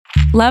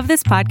Love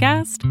this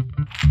podcast?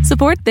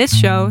 Support this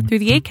show through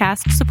the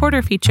Acast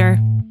supporter feature.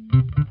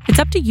 It's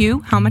up to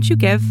you how much you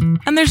give,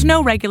 and there's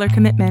no regular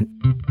commitment.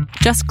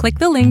 Just click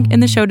the link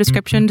in the show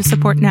description to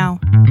support now.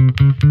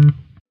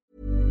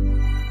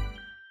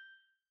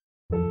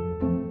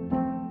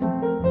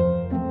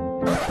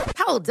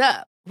 Hold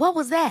up. What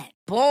was that?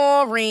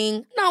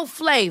 Boring. No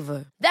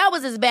flavor. That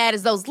was as bad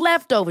as those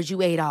leftovers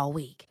you ate all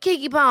week.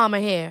 Keke Palmer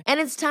here, and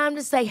it's time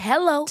to say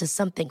hello to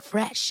something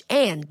fresh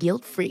and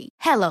guilt-free.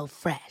 Hello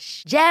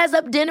Fresh. Jazz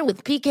up dinner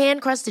with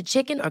pecan-crusted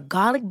chicken or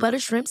garlic butter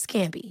shrimp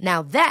scampi.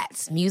 Now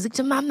that's music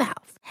to my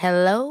mouth.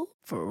 Hello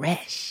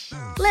Fresh.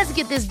 Let's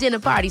get this dinner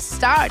party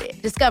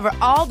started. Discover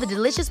all the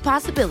delicious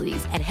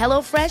possibilities at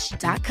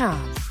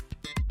hellofresh.com.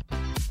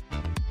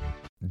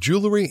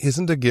 Jewelry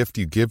isn't a gift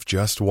you give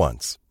just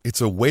once.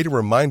 It's a way to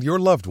remind your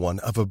loved one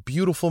of a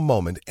beautiful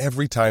moment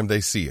every time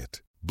they see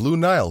it. Blue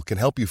Nile can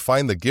help you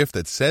find the gift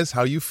that says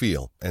how you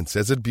feel and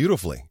says it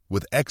beautifully,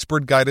 with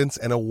expert guidance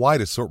and a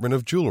wide assortment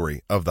of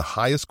jewelry of the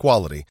highest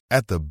quality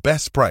at the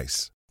best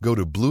price. Go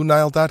to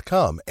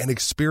BlueNile.com and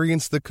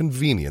experience the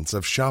convenience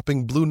of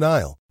shopping Blue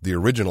Nile, the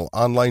original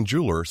online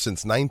jeweler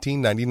since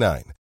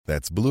 1999.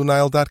 That's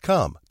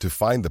BlueNile.com to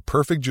find the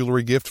perfect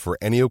jewelry gift for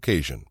any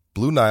occasion.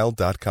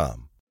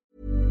 BlueNile.com.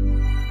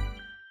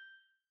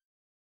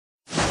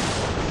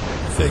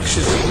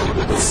 Fiction,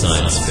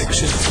 science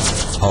fiction,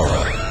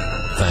 horror,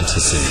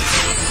 fantasy,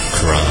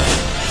 crime,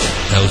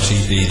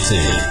 LGBT,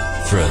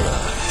 thriller.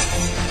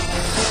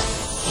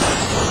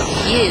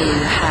 You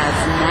have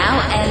now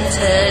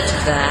entered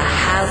the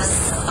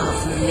House of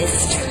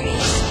Mystery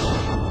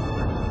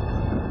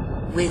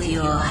with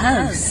your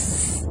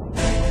hosts,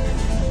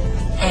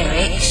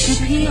 Eric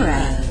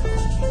Shapiro,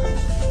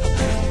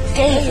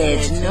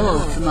 David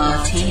North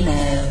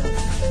Martino,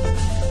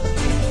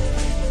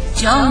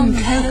 John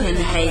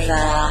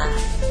Copenhaver,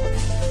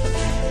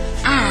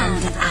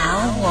 and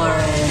Al Warren.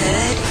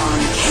 Heard on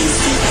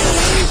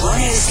KCAA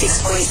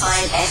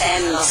 106.5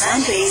 FM Los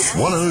Angeles,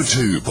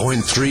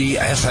 102.3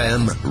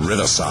 FM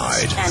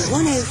Riverside, and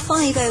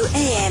 105.0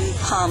 AM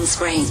Palm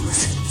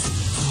Springs.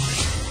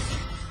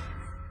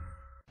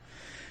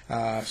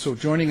 So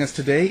joining us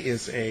today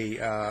is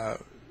a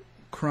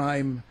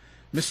crime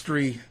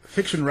mystery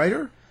fiction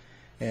writer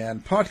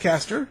and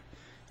podcaster.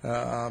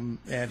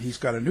 And he's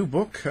got a new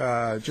book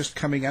just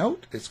coming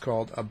out. It's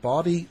called A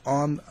Body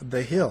on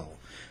the Hill.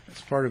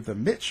 It's part of the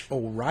Mitch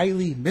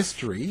O'Reilly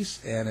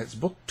Mysteries, and it's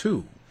book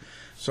 2.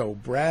 So,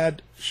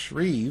 Brad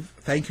Shreve,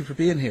 thank you for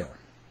being here.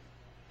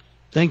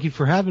 Thank you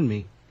for having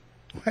me.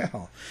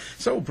 Well,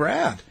 so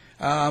Brad,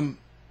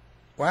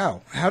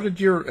 wow, how did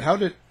your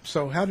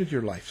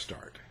life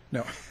start?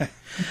 No,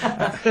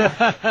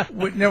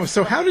 no.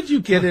 So, how did you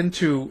get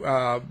into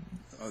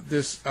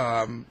this?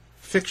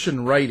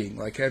 Fiction writing?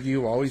 Like, have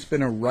you always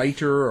been a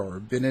writer or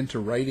been into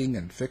writing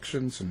and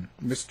fictions and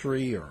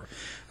mystery, or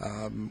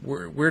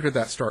where did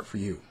that start for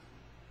you?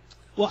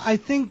 Well, I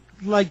think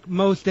like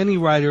most any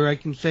writer, I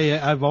can say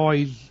I've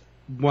always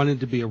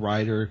wanted to be a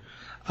writer.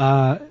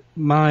 As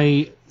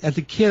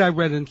a kid, I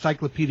read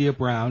Encyclopedia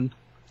Brown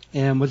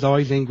and was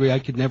always angry I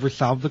could never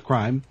solve the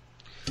crime.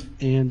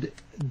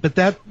 But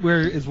that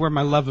is where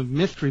my love of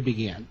mystery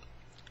began.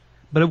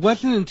 But it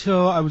wasn't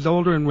until I was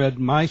older and read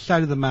My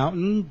Side of the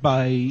Mountain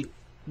by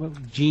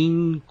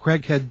Jean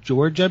Craighead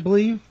George, I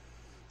believe.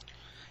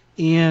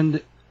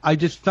 And I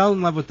just fell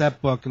in love with that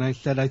book, and I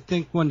said, I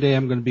think one day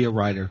I'm going to be a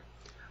writer.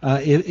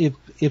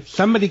 If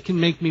somebody can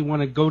make me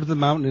want to go to the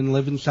mountain and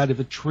live inside of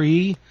a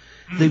tree,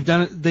 they've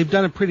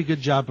done a pretty good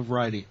job of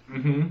writing.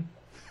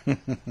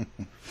 Mm-hmm.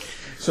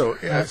 So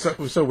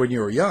when you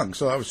were young,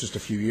 so that was just a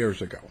few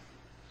years ago.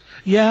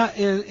 Yeah,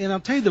 and I'll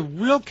tell you, the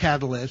real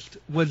catalyst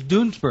was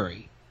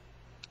Doonesbury,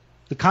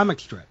 the comic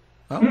strip.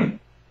 Oh.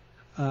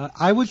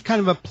 I was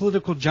kind of a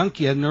political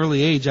junkie at an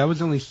early age. I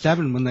was only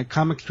 7 when that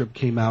comic strip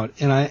came out,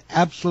 and I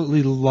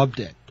absolutely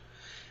loved it.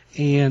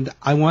 And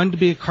I wanted to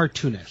be a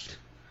cartoonist.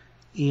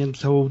 And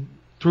so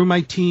through my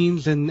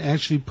teens and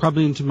actually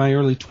probably into my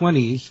early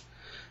 20s,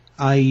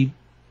 I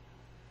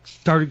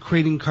started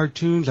creating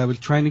cartoons. I was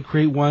trying to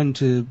create one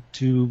to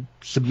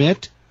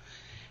submit,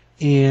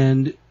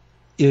 and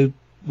it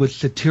was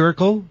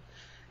satirical,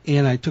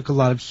 and I took a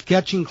lot of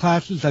sketching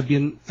classes. I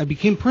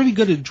became pretty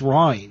good at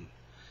drawing.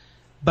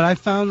 But I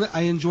found that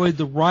I enjoyed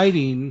the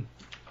writing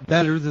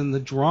better than the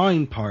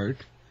drawing part,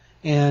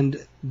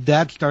 and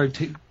that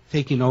started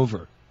taking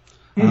over.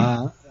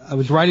 I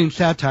was writing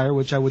satire,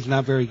 which I was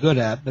not very good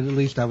at, but at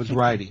least I was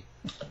writing.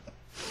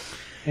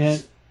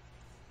 And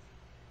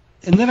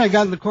then I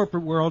got in the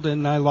corporate world,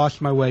 and I lost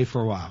my way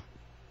for a while.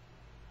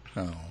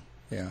 Oh,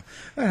 yeah.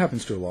 That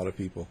happens to a lot of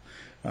people.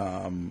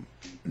 So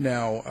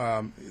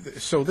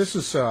this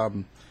is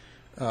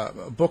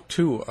book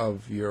 2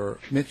 of your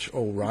Mitch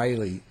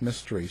O'Reilly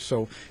mystery.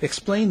 So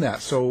explain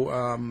that.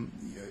 So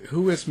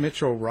who is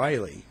Mitch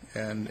O'Reilly,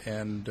 and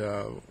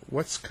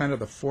what's kind of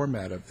the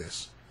format of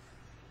this?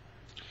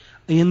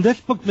 In this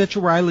book, Mitch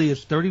O'Reilly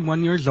is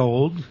 31 years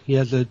old. He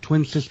has a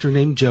twin sister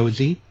named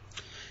Josie.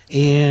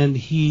 And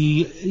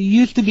he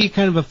used to be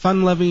kind of a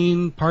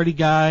fun-loving party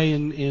guy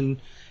and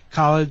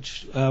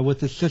college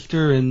with his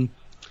sister, and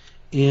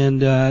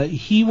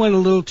he went a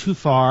little too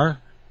far,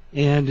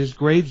 and his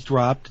grades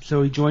dropped,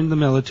 so he joined the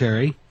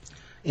military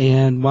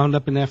and wound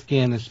up in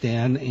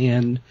Afghanistan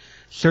and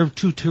served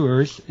 2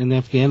 tours in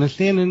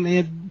Afghanistan, and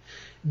it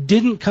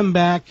didn't come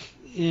back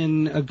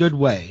in a good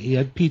way. He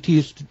had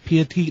PTSD.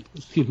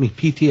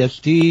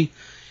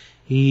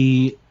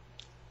 He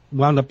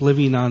wound up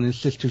living on his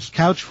sister's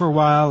couch for a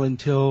while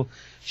until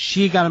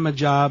she got him a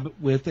job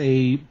with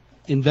a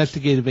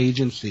investigative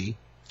agency.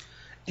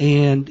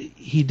 And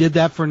he did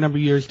that for a number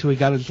of years till he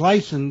got his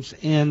license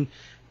and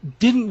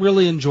didn't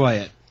really enjoy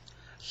it.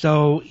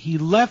 So he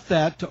left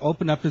that to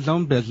open up his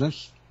own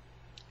business,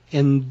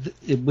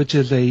 which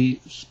is a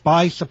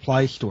spy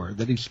supply store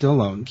that he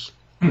still owns.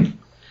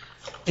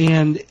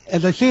 And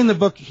as I say in the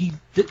book, he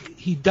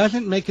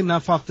doesn't make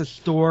enough off the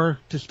store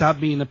to stop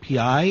being a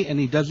PI, and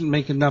he doesn't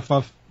make enough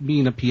off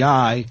being a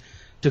PI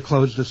to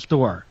close the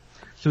store.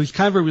 So he's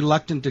kind of a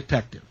reluctant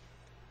detective.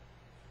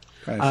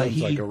 Kind of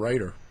sounds like a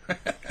writer.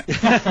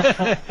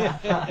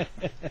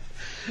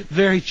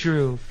 Very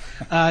true.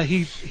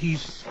 He's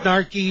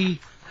snarky.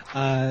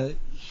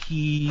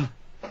 He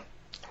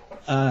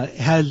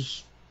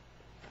has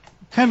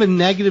kind of a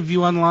negative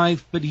view on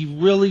life, but he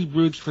really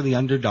roots for the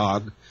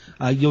underdog.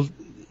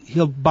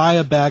 He'll buy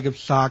a bag of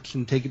socks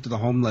and take it to the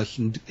homeless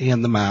and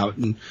hand them out.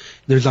 And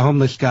there's a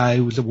homeless guy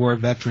who's a war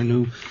veteran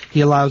who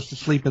he allows to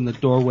sleep in the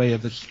doorway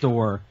of his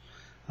store.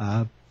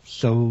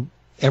 So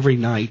every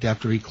night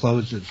after he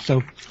closes.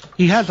 So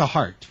he has a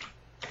heart.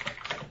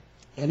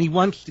 And he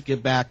wants to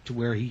get back to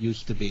where he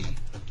used to be.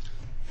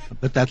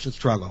 But that's a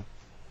struggle.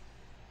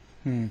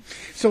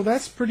 So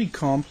that's pretty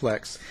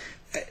complex.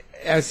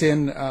 As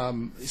in,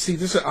 see,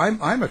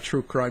 I'm a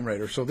true crime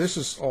writer, so this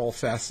is all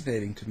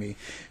fascinating to me.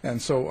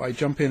 And so I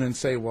jump in and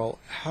say, well,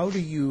 how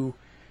do you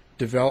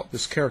develop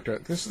this character?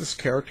 This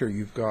character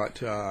you've got,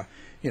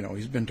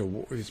 he's been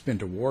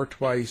to war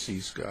twice.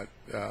 He's got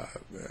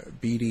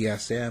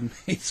BDSM.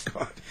 He's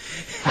got,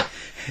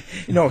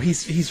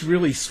 he's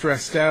really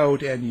stressed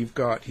out, and you've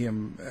got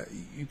him.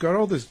 You've got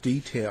all this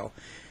detail.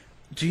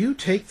 Do you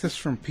take this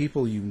from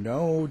people you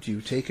know? Do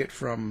you take it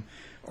from,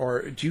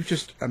 or do you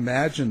just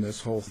imagine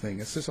this whole thing?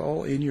 Is this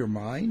all in your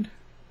mind?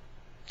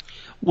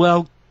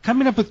 Well,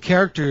 coming up with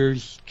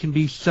characters can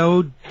be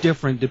so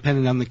different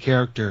depending on the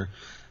character.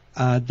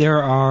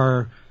 There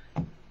are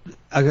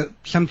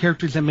some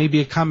characters that may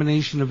be a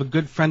combination of a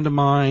good friend of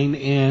mine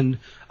and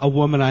a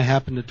woman I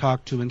happen to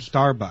talk to in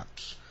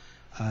Starbucks.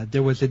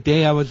 There was a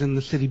day I was in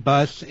the city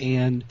bus,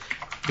 and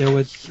there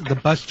was the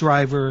bus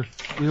driver.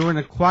 We were in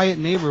a quiet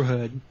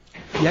neighborhood,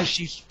 yet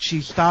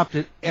she stopped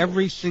at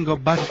every single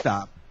bus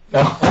stop.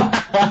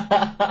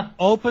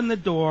 Open the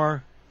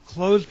door,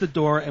 close the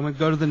door, and would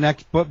go to the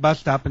next bus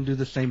stop and do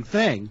the same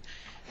thing.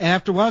 And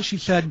after a while she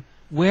said,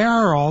 "Where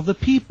are all the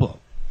people?"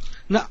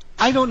 Now,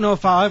 I don't know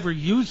if I'll ever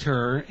use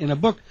her in a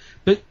book,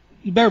 but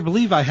you better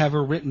believe I have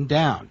her written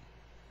down.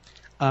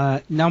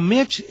 Now,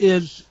 Mitch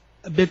is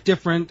a bit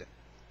different.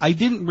 I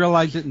didn't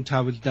realize it until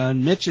I was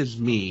done. Mitch is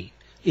me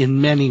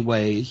in many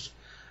ways.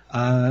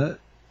 I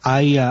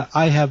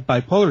have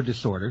bipolar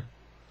disorder,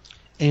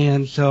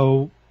 and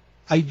so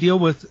I deal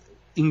with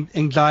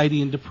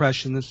anxiety and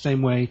depression the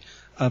same way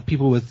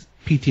people with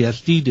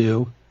PTSD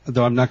do,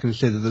 though I'm not going to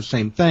say they're the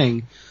same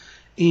thing.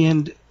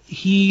 And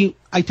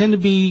I tend to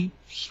be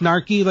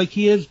snarky like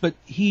he is, but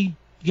he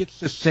gets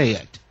to say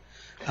it.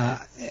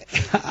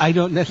 I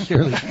don't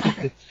necessarily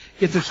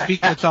get to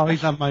speak what's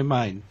always on my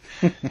mind.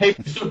 Hey,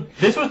 so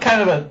this was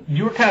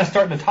you were kind of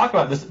starting to talk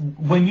about this.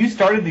 When you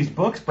started these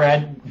books,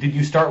 Brad, did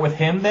you start with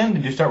him then?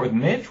 Did you start with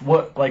Mitch?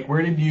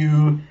 Where did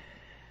you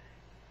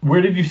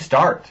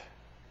start?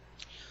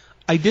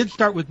 I did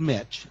start with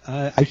Mitch.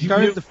 I started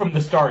you knew from the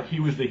start he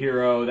was the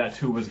hero. That's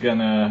who was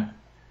gonna.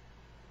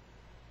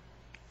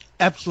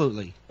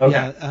 Absolutely. Okay.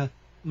 Yeah,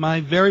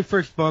 my very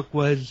first book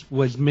was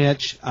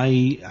Mitch.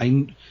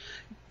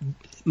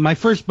 My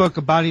first book,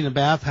 A Body in a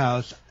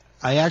Bathhouse,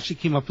 I actually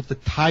came up with the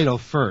title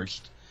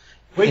first.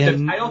 Wait,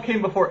 the title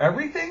came before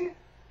everything?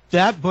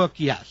 That book,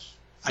 yes.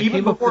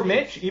 Even before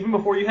Mitch? Even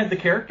before you had the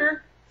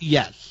character?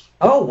 Yes.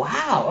 Oh,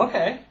 wow.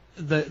 Okay.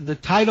 The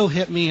title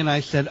hit me, and I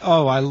said,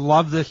 "Oh, I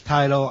love this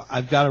title.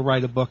 I've got to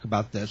write a book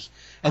about this."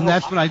 And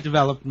that's when I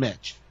developed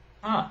Mitch.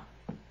 Huh.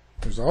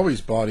 There's always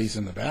bodies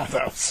in the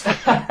bathhouse.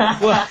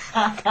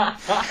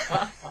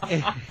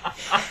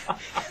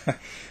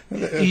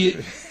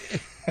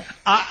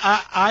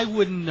 I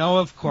wouldn't know,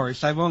 of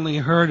course. I've only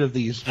heard of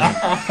these things.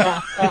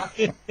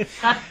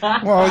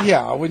 Well,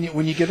 yeah. When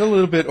you get a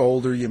little bit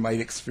older, you might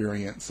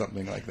experience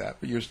something like that.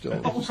 But you're still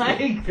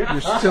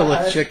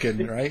a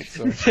chicken, right?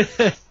 So.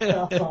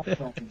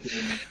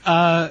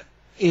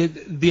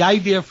 The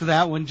idea for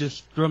that one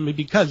just drew me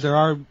because there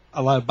are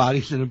a lot of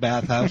bodies in a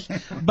bathhouse,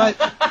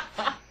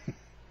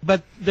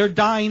 but they're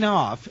dying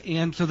off,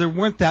 and so there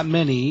weren't that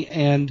many,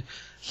 and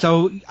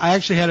so I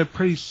actually had a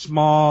pretty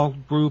small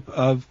group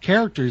of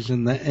characters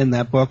in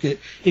that book. It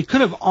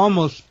could have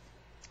almost,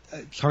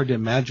 it's hard to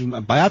imagine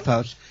a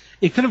bathhouse,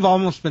 it could have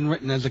almost been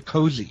written as a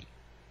cozy.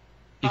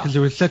 because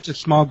there was such a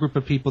small group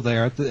of people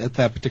there at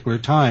that particular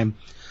time.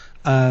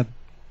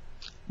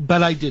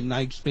 But I didn't.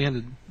 I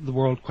expanded the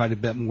world quite a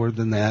bit more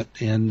than that,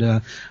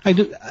 and I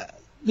do.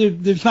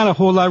 There's not a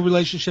whole lot of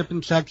relationship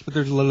in sex, but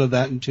there's a little of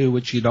that in two,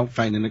 which you don't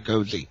find in a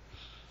cozy.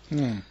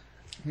 Yeah,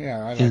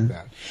 I like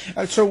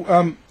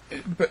that.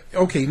 But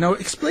okay, now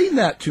explain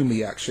that to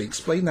me. Actually,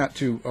 explain that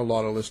to a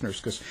lot of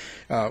listeners, because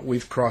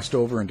we've crossed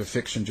over into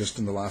fiction just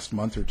in the last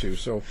month or two.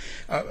 So,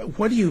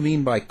 what do you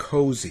mean by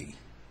cozy?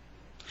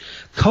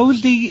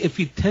 Cozy, if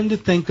you tend to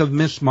think of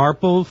Miss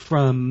Marple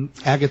from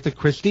Agatha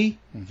Christie.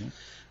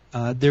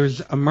 Mm-hmm.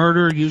 There's a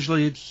murder.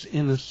 Usually it's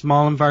in a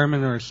small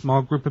environment or a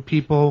small group of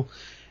people.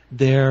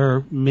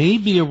 There may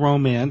be a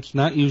romance,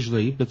 not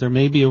usually, but there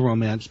may be a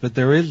romance, but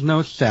there is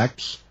no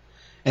sex,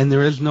 and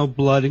there is no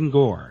blood and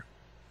gore.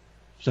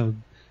 So,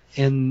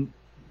 and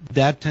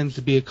that tends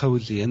to be a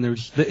cozy. And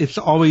it's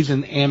always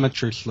an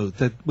amateur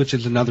sleuth, which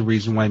is another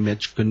reason why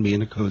Mitch couldn't be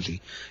in a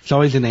cozy. It's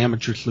always an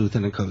amateur sleuth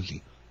in a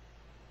cozy.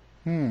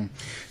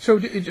 So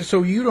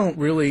you don't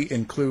really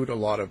include a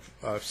lot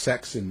of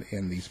sex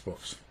in these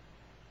books?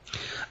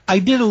 I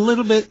did a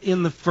little bit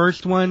in the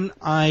first one.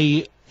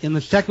 In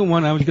the second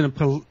one, I was going to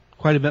put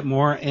quite a bit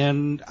more,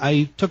 and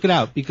I took it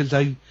out because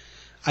I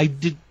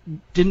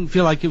didn't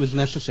feel like it was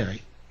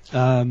necessary.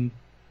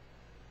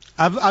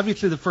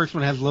 Obviously, the first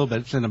one has a little bit.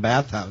 It's in a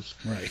bathhouse,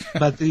 right?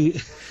 But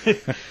the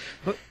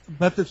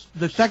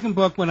second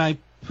book, when I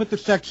put the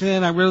sex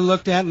in, I really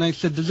looked at it and I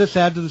said, "Does this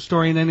add to the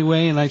story in any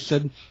way?" And I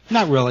said,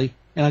 "Not really,"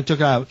 and I took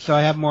it out. So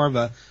I have more of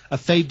a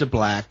fade to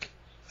black,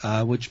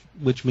 which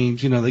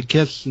means they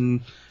kiss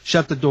and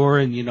shut the door,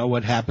 and you know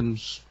what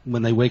happens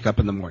when they wake up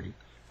in the morning.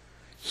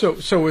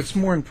 So it's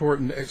more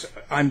important.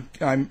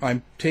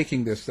 I'm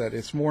taking this that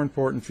it's more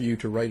important for you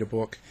to write a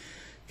book,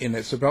 and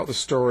it's about the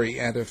story.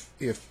 And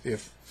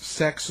if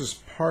sex is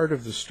part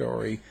of the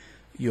story,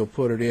 you'll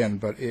put it in,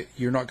 but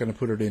you're not going to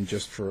put it in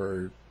just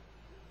for,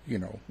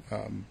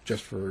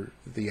 just for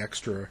the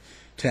extra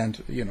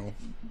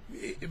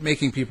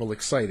making people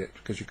excited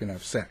because you can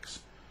have sex.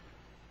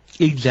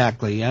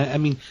 Exactly. I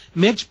mean,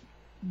 Mitch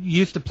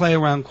used to play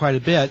around quite a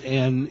bit,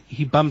 and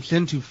he bumps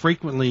into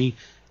frequently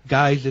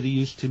guys that he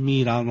used to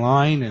meet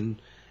online, and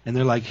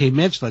they're like, "Hey,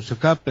 Mitch, let's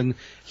hook up." And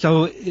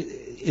so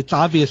it's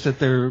obvious that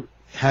there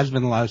has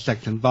been a lot of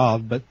sex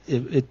involved, but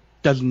it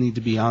doesn't need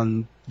to be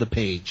on the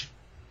page.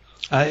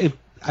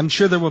 I'm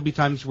sure there will be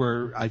times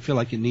where I feel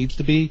like it needs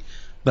to be,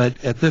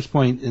 but at this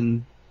point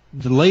in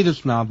the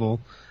latest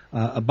novel,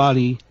 A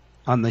Body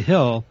on the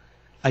Hill,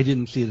 I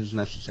didn't see it as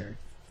necessary.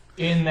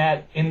 In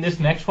this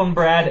next one,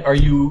 Brad,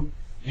 you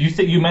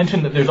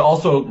mentioned that there's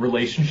also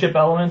relationship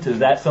elements. Is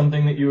that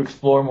something that you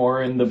explore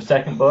more in the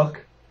second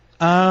book?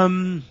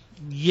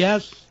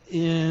 Yes.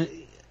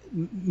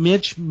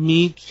 Mitch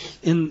meets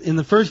in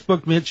the first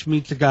book. Mitch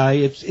meets a guy.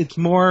 It's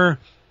more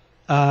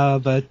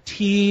of a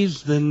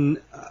tease than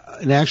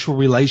an actual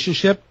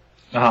relationship.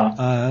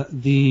 Uh-huh.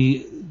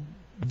 The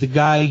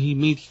guy he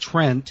meets,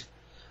 Trent,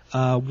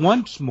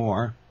 once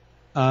more,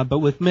 but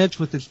with Mitch,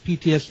 with his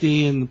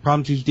PTSD and the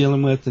problems he's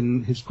dealing with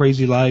and his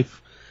crazy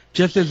life,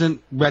 just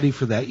isn't ready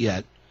for that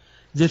yet.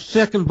 This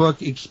second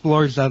book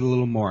explores that a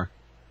little more.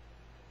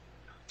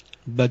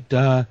 But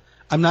I'm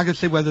not going to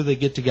say whether they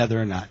get together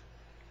or not.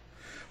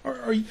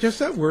 Does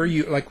that worry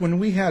you? Like when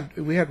we had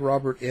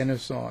Robert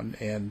Ennis on,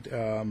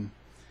 and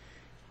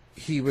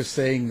he was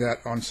saying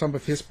that on some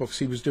of his books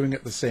he was doing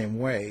it the same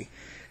way,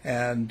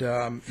 and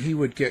he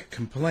would get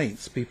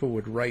complaints. People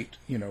would write,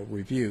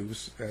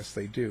 reviews, as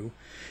they do,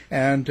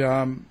 and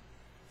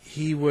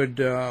he would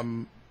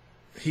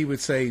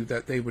say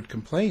that they would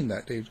complain,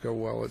 that they'd go,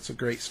 "Well, it's a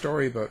great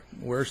story, but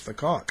where's the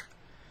cock?"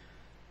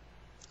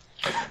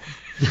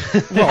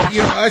 Well,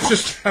 that's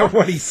just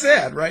what he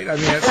said, right? I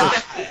mean, that's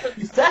what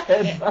he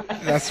said.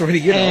 That's what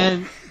he,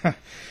 And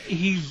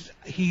he's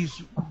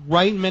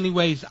right in many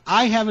ways.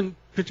 I haven't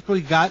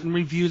particularly gotten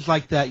reviews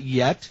like that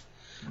yet.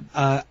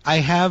 I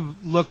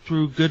have looked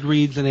through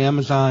Goodreads and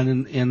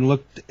Amazon and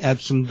looked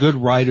at some good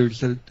writers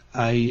that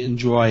I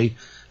enjoy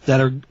that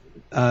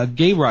are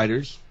gay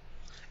writers.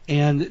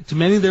 And to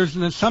many, there's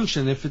an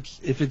assumption if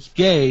it's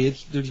gay,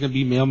 there's going to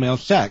be male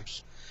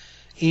sex.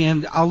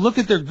 And I'll look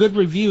at their good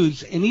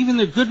reviews, and even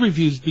their good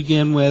reviews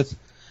begin with,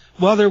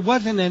 "Well, there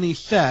wasn't any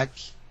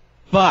sex,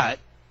 but,"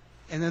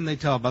 and then they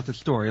tell about the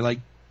story. Like,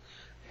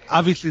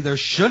 obviously there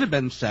should have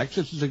been sex.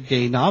 This is a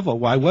gay novel.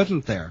 Why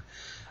wasn't there?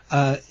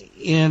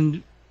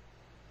 And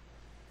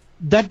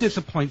that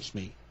disappoints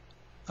me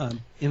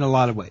in a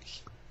lot of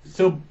ways.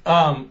 So,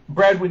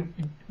 Brad,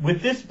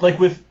 with this,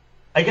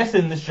 I guess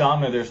in this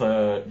genre,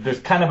 there's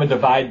kind of a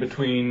divide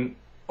between,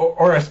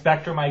 or a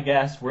spectrum, I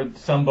guess, where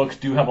some books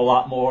do have a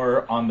lot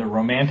more on the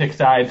romantic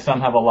side,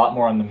 some have a lot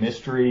more on the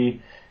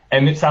mystery,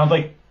 and it sounds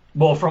like,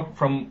 well,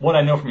 from what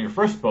I know from your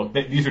first book,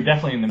 that these are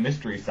definitely in the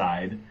mystery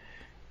side.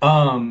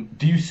 Do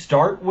you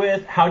start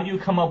with, how do you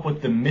come up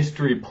with the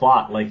mystery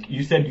plot? Like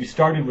you said, you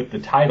started with the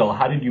title.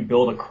 How did you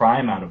build a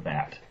crime out of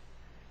that?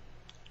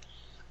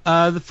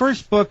 The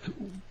first book,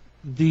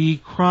 the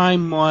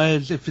crime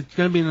was, if it's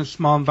going to be in a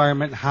small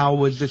environment, how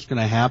was this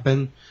going to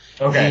happen?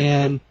 Okay.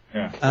 And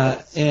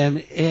Yeah.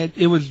 And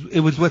it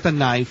was with a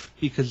knife,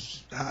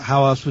 because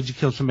how else would you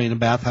kill somebody in a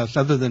bathhouse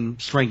other than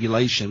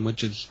strangulation,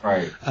 which is,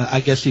 right. I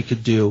guess you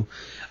could do.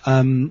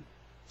 And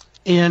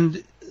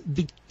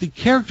the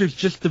characters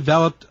just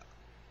developed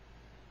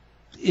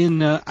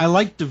in, I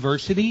like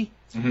diversity.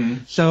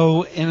 Mm-hmm.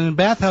 So in a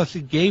bathhouse,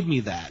 it gave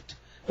me that.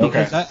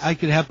 Because Okay. I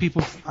could have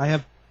people, I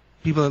have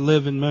people that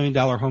live in $1 million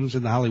homes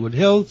in the Hollywood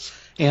Hills,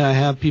 and I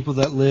have people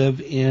that live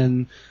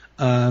in,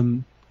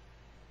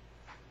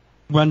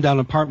 rundown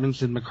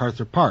apartments in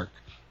MacArthur Park,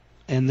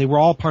 and they were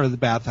all part of the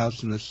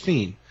bathhouse in this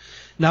scene.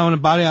 Now, in A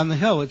Body on the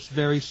Hill, it's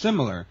very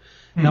similar.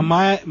 Hmm. Now,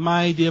 my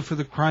idea for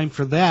the crime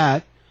for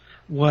that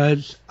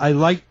was I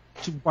like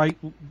to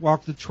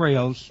walk the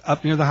trails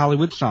up near the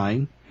Hollywood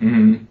sign,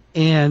 Mm-hmm.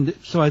 and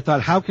so I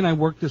thought, how can I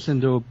work this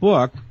into a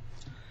book?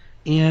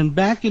 And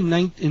back in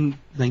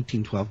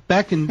 1912,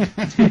 back in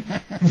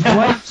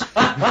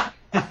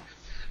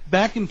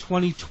back in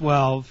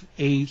 2012,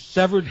 a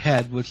severed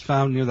head was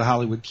found near the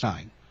Hollywood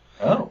sign.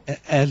 Oh.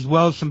 As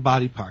well as some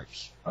body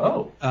parts.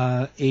 Oh.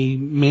 A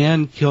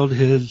man killed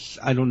his,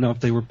 I don't know if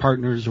they were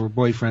partners or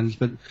boyfriends,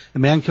 but a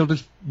man killed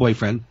his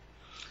boyfriend,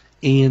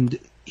 and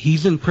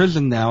he's in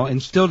prison now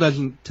and still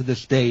doesn't, to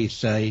this day,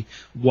 say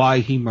why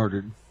he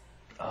murdered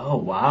Oh,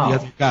 wow. the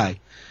other guy.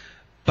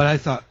 But I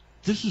thought,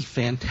 this is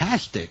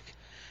fantastic.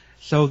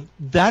 So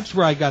that's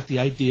where I got the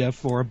idea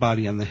for A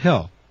Body on the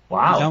Hill.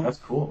 Wow, Now- that's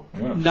cool.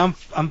 Yeah. Now,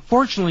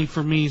 unfortunately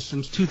for me,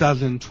 since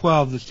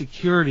 2012, the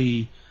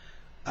security,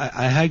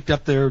 I hiked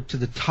up there to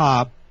the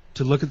top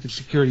to look at the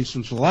security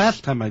since the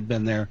last time I'd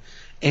been there,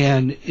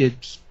 and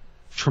it's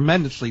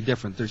tremendously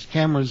different. There's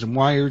cameras and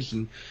wires,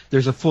 and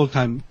there's a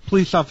full-time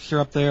police officer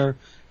up there.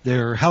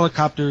 There are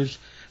helicopters.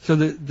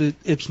 So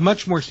it's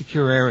much more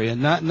secure area,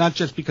 not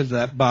just because of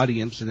that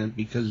body incident,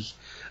 because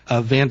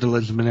of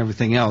vandalism and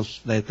everything else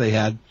that they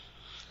had.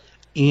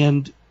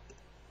 And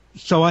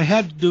so I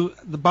had to do,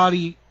 the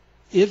body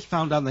is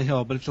found on the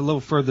hill, but it's a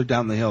little further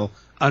down the hill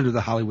under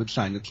the Hollywood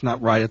sign. It's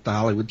not right at the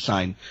Hollywood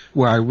sign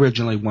where I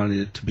originally wanted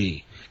it to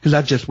be, because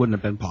that just wouldn't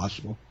have been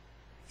possible.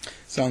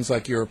 Sounds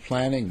like you were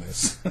planning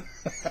this.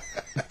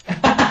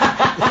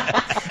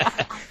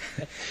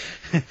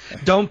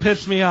 Don't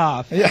piss me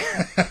off. Yeah.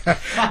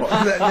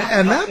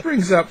 And that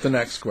brings up the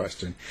next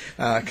question,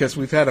 because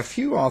we've had a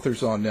few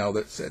authors on now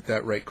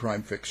that write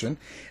crime fiction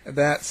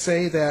that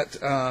say that,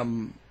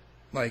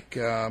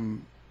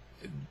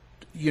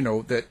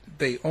 that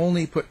they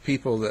only put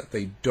people that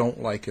they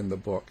don't like in the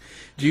book.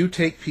 Do you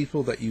take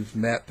people that you've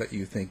met that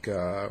you think,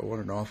 what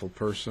an awful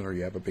person, or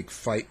you have a big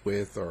fight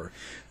with, or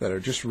that are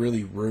just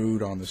really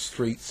rude on the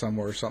street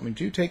somewhere or something?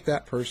 Do you take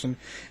that person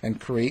and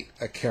create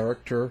a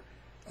character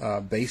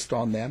based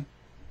on them?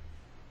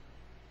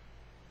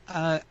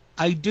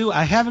 I do.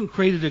 I haven't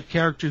created a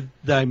character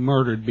that I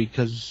murdered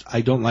because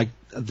I don't like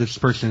this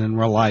person in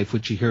real life,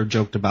 which you hear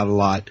joked about a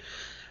lot.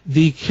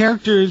 The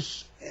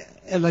characters,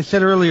 as I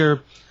said earlier,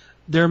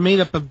 they're made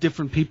up of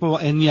different people,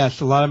 and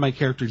yes, a lot of my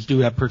characters do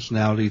have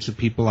personalities of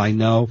people I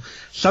know.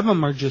 Some of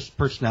them are just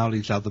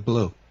personalities out of the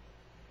blue.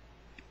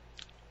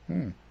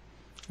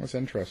 That's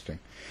interesting.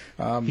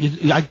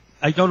 I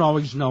don't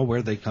always know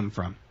where they come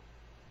from.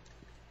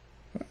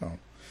 Oh.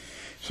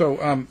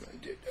 So,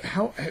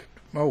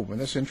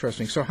 that's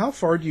interesting. So how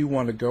far do you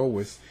want to go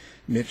with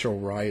Mitch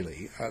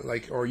O'Reilly?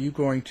 Are you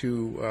going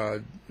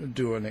to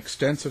do an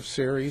extensive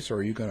series, or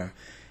are you going to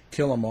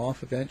kill him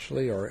off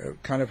eventually, or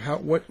kind of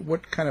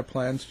what kind of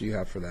plans do you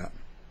have for that?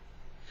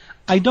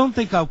 I don't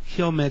think I'll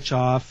kill Mitch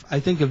off.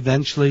 I think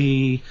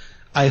eventually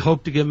I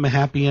hope to give him a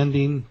happy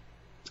ending.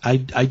 I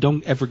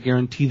don't ever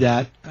guarantee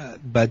that,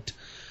 but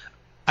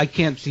I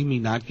can't see me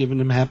not giving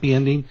him a happy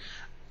ending.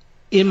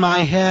 In my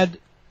head,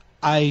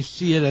 I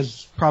see it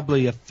as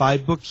probably a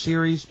 5-book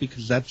series,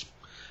 because that's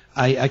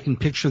I can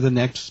picture the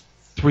next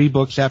 3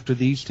 books after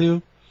these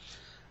 2.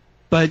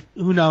 But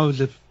who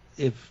knows,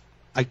 if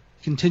I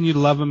continue to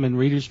love him and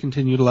readers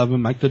continue to love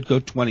him, I could go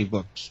 20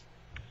 books.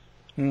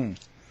 Well,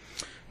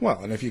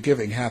 and if you're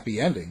giving happy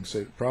endings,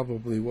 it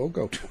probably will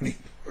go 20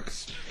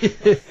 books.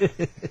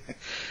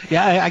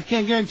 Yeah, I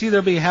can't guarantee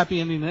there'll be a happy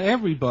ending in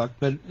every book,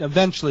 but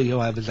eventually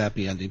he'll have his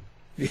happy ending.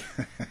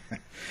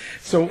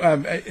 So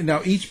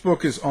now each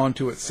book is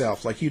onto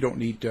itself. Like, you don't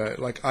need to,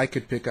 like, I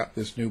could pick up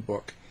this new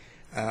book.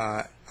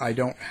 I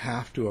don't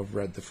have to have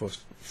read the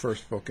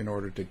first book in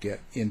order to get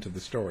into the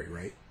story,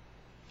 right?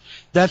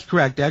 That's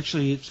correct.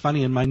 Actually, it's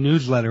funny, in my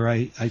newsletter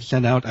I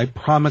sent out, I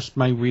promised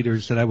my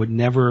readers that I would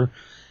never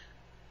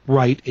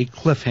write a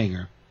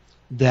cliffhanger,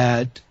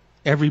 that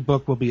every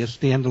book will be a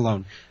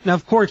standalone. Now,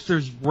 of course,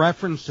 there's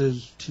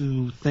references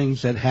to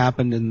things that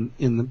happened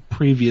in the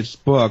previous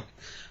book,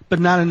 but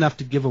not enough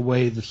to give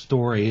away the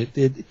story.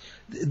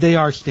 They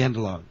are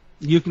standalone.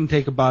 You can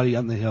take A Body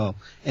on the Hill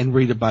and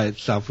read it by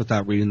itself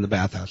without reading the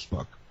Bathhouse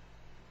book.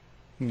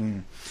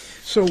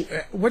 So,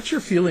 what's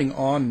your feeling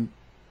on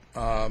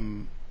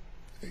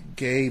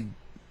gay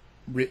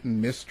written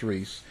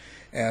mysteries,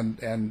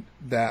 and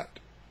that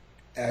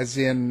as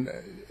in,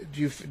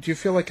 do you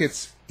feel like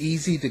it's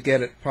easy to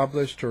get it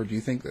published, or do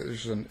you think that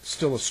there's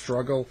still a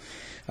struggle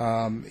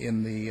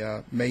in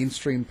the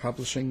mainstream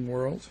publishing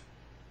world?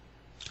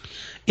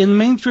 In the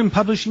mainstream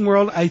publishing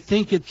world, I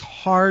think it's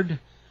hard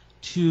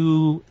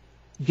to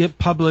get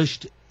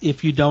published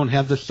if you don't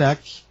have the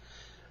sex.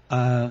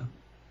 There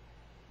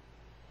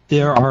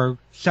are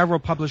several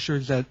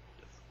publishers that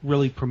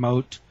really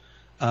promote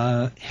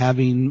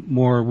having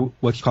more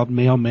what's called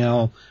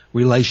male-male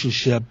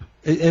relationship.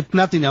 If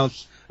nothing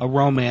else, a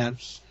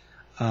romance,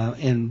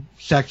 and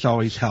sex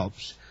always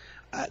helps.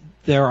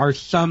 There are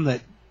some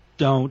that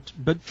don't,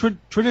 but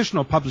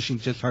traditional publishing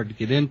is just hard to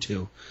get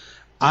into.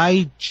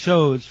 I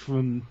chose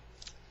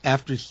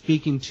after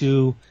speaking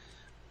to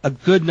a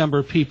good number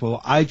of people,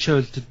 I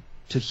chose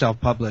to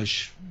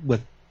self-publish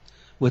with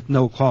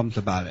no qualms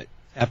about it.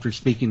 After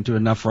speaking to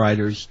enough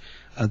writers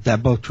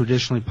that both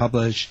traditionally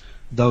publish,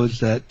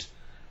 those that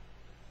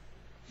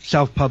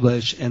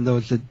self-publish, and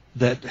those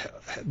that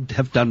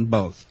have done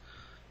both.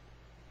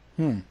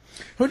 Who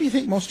do you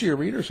think most of your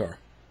readers are?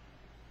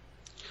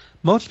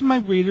 Most of my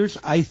readers,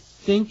 I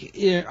think,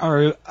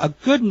 are a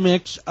good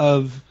mix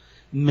of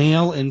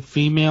male and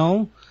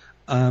female.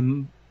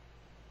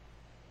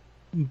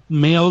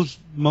 Males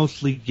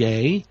mostly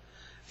gay.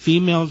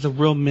 Females a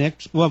real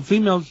mix. Well,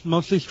 females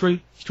mostly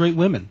straight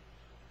women.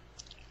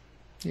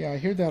 Yeah, I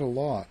hear that a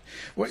lot.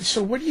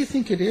 So what do you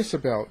think it is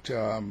about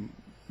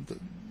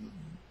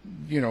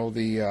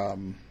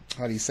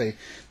how do you say,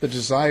 the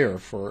desire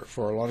for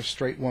a lot of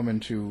straight women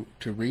to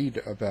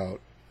read about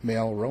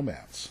male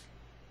romance?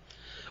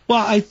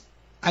 Well,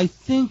 I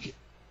think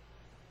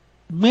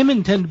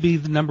women tend to be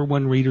the number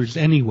one readers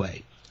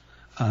anyway.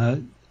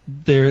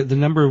 The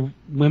number of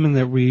women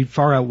that read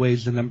far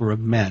outweighs the number of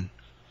men.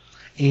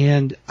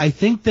 And I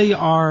think they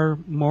are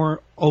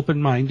more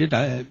open-minded.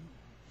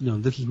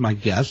 This is my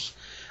guess.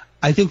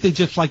 I think they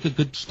just like a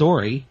good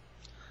story,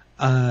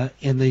 and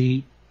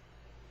they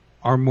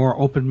are more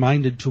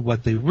open-minded to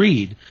what they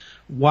read.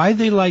 Why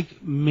they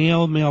like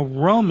male-male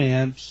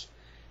romance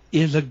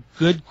is a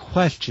good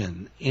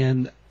question,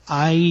 and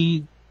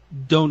I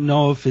don't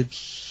know if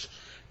it's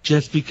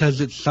just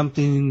because it's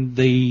something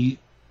they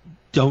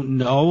don't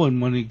know and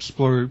want to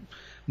explore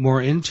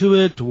more into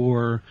it,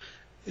 or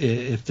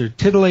if they're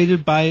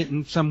titillated by it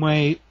in some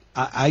way.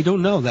 I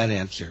don't know that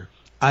answer.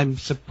 I'm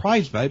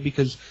surprised by it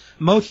because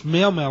most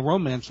male-male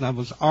romance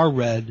novels are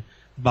read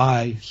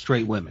by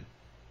straight women.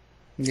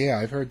 Yeah,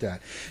 I've heard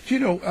that. Do you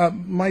know,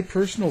 my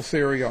personal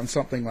theory on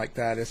something like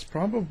that is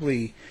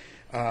probably,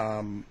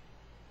 I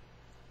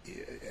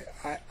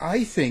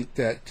think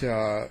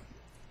that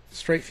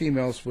straight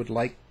females would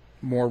like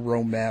more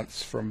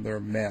romance from their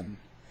men,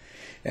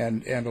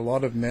 and a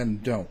lot of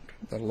men don't.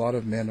 That a lot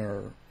of men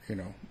are,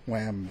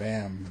 wham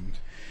bam,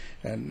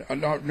 and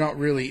not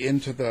really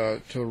into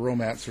the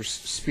romance or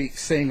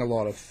saying a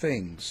lot of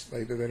things.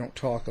 They don't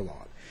talk a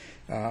lot.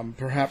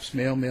 Perhaps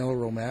male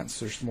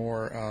romance, there's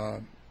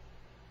more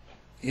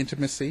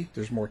intimacy,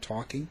 there's more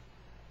talking.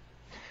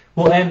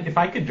 Well, and if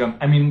I could jump,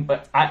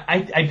 but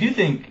I do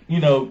think,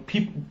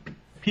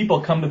 people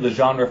come to the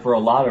genre for a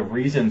lot of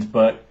reasons,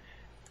 but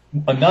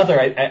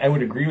I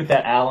would agree with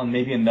that, Alan.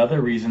 Maybe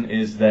another reason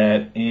is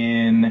that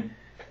in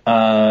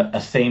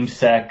a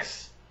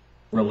same-sex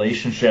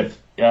relationship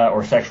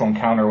or sexual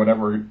encounter,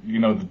 whatever,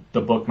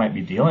 the book might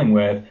be dealing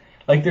with,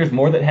 like, there's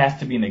more that has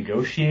to be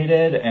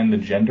negotiated, and the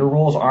gender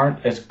roles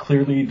aren't as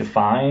clearly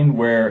defined,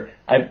 where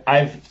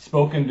I've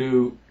spoken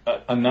to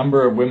a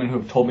number of women who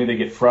have told me they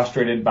get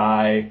frustrated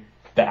by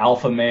the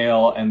alpha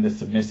male and the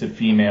submissive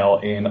female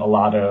in a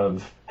lot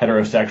of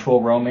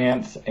heterosexual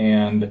romance,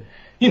 and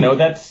you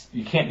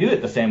can't do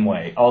it the same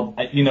way.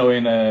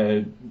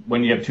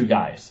 When you have two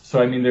guys.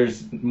 So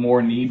there's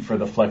more need for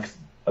the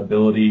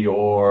flexibility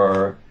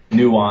or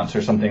nuance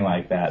or something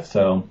like that.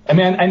 So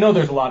I know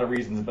there's a lot of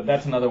reasons, but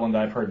that's another one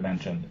that I've heard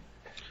mentioned.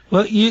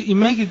 Well, you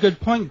make a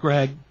good point,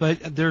 Greg,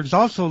 but there's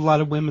also a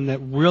lot of women that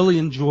really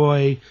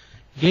enjoy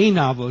gay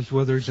novels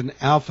where there's an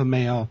alpha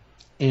male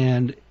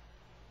and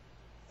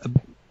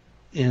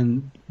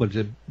what is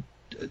it?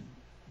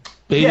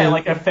 Beta,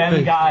 like a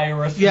femme guy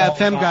or a small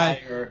femme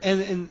guy.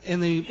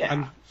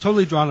 I'm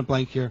totally drawing a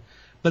blank here,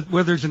 but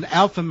where there's an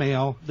alpha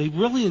male, they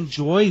really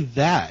enjoy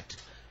that.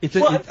 It's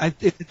a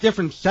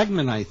different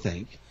segment, I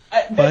think.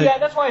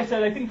 That's why I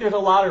said I think there's a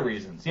lot of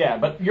reasons. Yeah,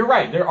 but you're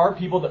right. There are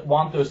people that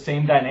want those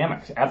same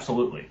dynamics.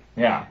 Absolutely.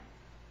 Yeah.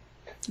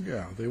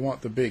 Yeah, they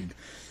want the big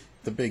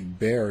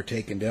bear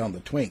taking down the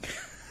twink.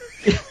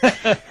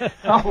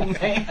 Oh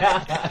man.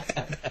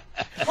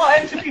 Well,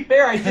 and to be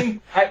fair, I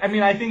think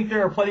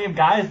there are plenty of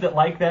guys that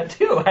like that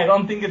too. I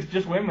don't think it's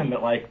just women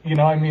that like,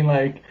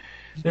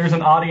 there's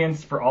an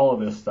audience for all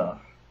of this stuff.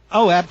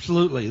 Oh,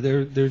 absolutely.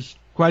 There's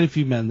quite a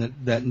few men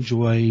that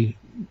enjoy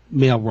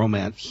male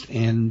romance,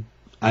 and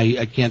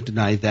I can't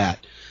deny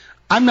that.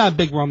 I'm not a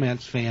big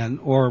romance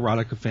fan or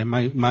erotica fan.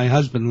 My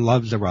husband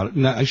loves erotica.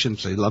 No, I shouldn't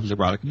say loves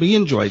erotica, but he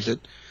enjoys it.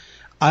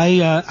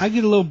 I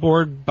get a little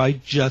bored by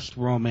just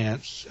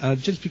romance,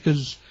 just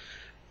because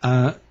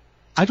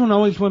I don't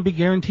always want to be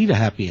guaranteed a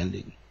happy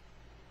ending.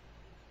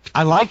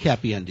 I like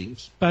happy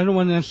endings, but I don't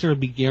want to necessarily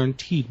be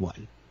guaranteed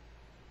one.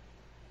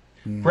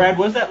 Brad,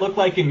 what does that look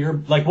like in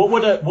your, like, what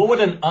would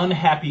an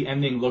unhappy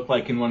ending look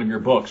like in one of your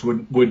books?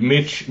 Would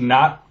Mitch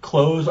not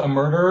close a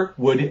murder?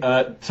 Would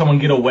someone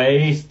get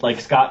away,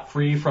 like,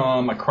 scot-free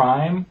from a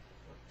crime?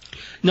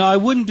 No, I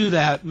wouldn't do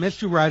that.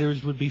 Mystery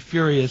writers would be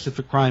furious if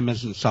a crime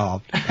isn't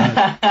solved.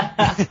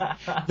 I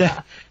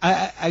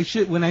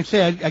should, when I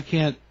say I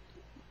can't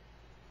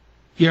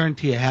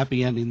guarantee a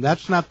happy ending,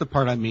 that's not the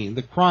part I mean.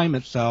 The crime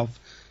itself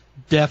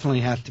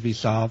definitely has to be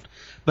solved.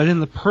 But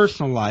in the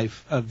personal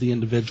life of the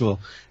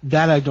individual,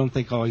 that I don't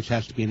think always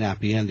has to be an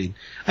happy ending.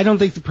 I don't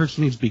think the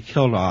person needs to be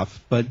killed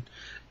off, but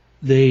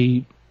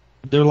their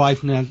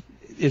life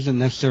isn't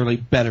necessarily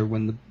better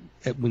when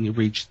you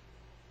reach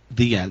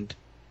the end.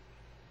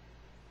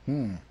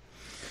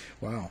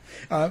 Wow.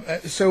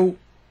 So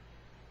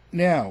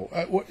now,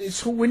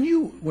 so when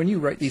you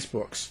write these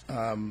books,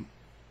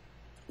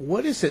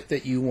 what is it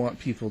that you want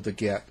people to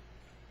get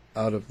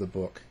out of the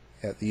book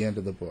at the end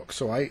of the book?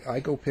 So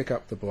I go pick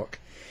up the book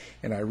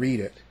and I read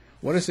it.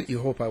 What is it you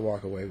hope I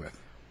walk away with?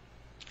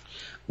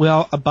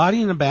 Well, A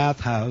Body in a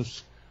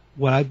Bathhouse,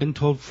 what I've been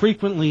told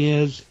frequently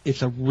is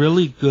it's a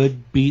really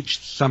good beach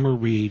summer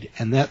read,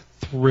 and that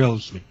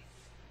thrills me.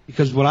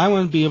 Because what I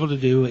want to be able to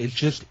do is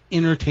just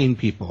entertain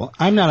people.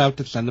 I'm not out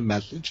to send a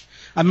message.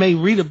 I may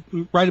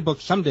write a book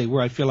someday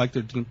where I feel like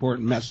there's an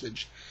important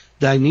message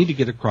that I need to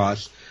get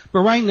across. But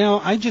right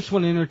now, I just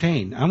want to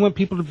entertain. I want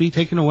people to be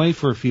taken away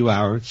for a few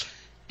hours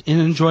and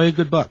enjoy a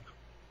good book.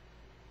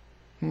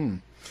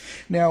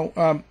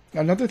 Now,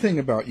 another thing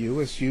about you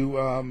is you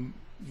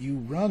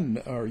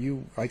run, or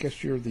I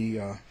guess you're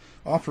the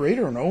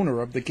operator and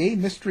owner of the Gay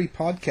Mystery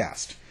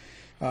Podcast.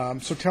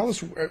 So tell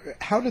us,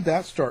 how did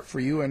that start for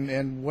you,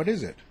 and what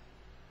is it?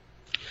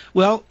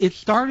 Well, it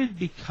started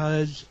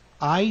because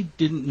I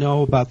didn't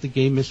know about the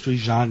gay mystery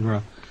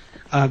genre.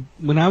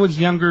 When I was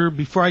younger,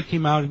 before I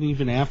came out and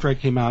even after I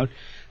came out,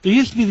 there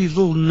used to be these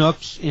little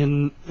nooks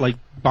in, like,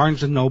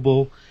 Barnes &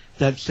 Noble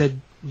that said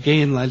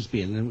gay and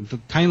lesbian. And it was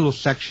a tiny little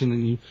section,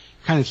 and you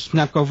kind of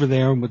snuck over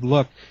there and would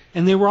look.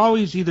 And they were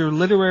always either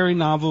literary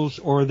novels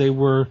or they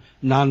were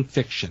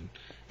nonfiction.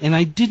 And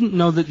I didn't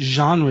know that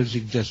genres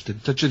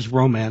existed, such as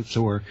romance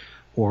or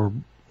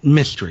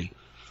mystery.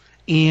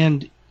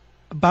 And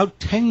about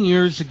 10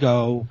 years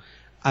ago,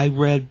 I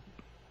read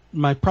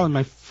probably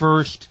my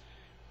first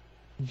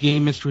gay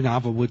mystery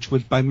novel, which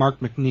was by Mark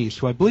McNeese,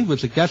 who I believe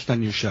was a guest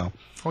on your show.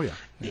 Oh, yeah.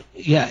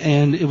 Yeah,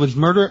 and it was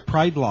Murder at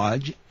Pride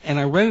Lodge, and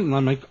I read it, and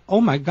I'm like,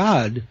 oh, my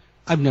God,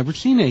 I've never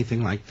seen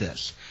anything like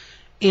this.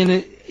 And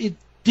it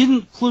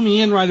didn't clue me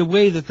in right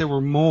away that there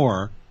were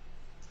more,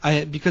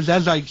 because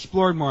as I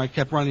explored more, I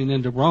kept running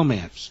into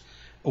romance,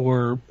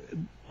 or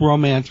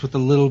romance with a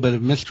little bit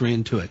of mystery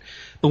into it.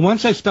 But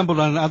once I stumbled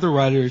on other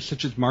writers,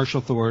 such as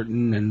Marshall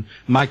Thornton and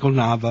Michael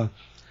Nava,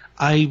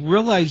 I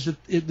realized that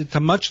it's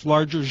a much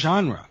larger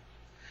genre.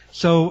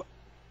 So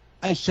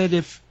I said,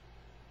 if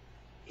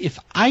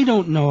I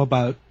don't know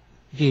about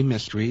gay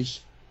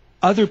mysteries,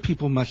 other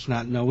people must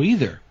not know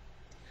either.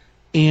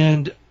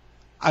 And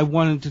I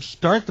wanted to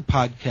start the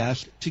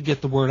podcast to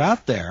get the word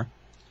out there,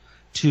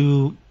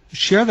 to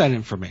share that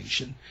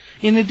information.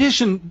 In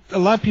addition, a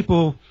lot of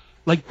people,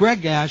 like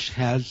Greg Ash,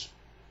 has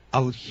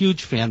a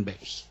huge fan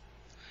base,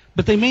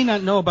 but they may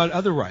not know about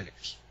other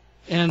writers.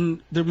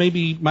 And there may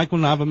be, Michael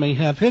Nava may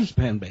have his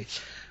fan base.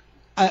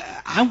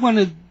 I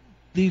wanted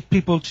these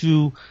people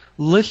to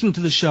listen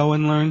to the show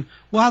and learn,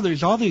 wow,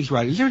 there's all these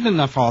writers. There's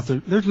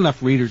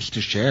enough readers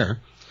to share.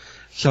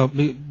 So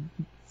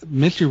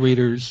mystery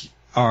readers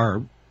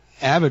are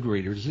avid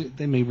readers.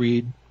 They may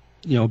read,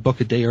 a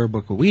book a day or a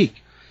book a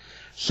week.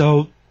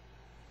 So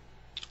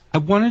I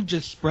wanted to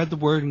just spread the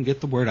word and get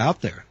the word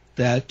out there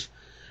that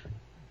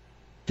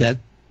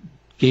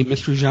gay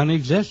mystery genre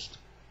exists.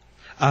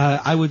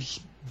 I was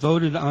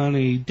voted on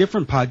a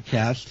different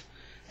podcast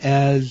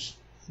as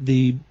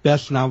the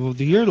best novel of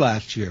the year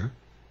last year,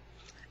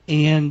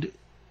 and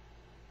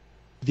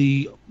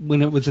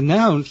when it was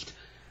announced,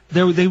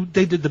 they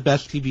did the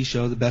best TV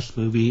show, the best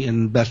movie,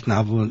 and best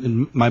novel,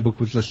 and my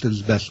book was listed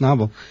as best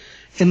novel,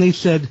 and they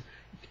said,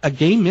 a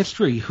gay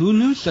mystery, who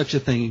knew such a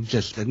thing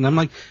existed? And I'm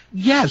like,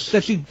 yes,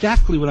 that's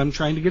exactly what I'm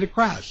trying to get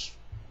across.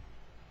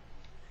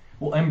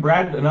 Well, and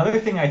Brad, another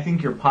thing I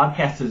think your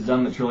podcast has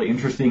done that's really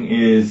interesting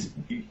is,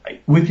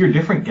 with your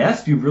different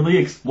guests, you've really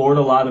explored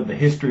a lot of the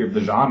history of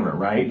the genre,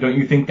 right? Don't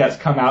you think that's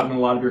come out in a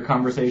lot of your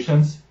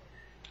conversations?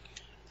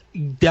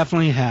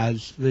 Definitely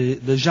has.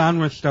 The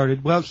genre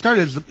started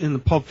in the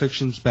Pulp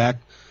Fictions back,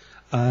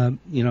 in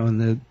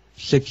the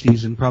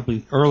 60s and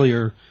probably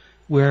earlier,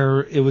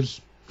 where it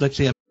was, let's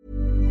say,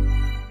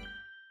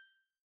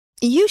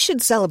 You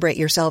should celebrate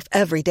yourself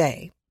every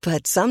day,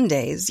 but some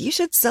days you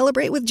should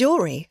celebrate with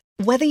jewelry.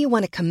 Whether you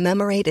want to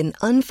commemorate an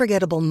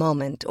unforgettable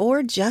moment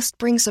or just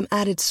bring some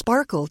added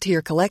sparkle to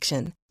your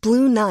collection,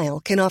 Blue Nile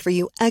can offer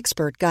you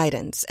expert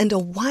guidance and a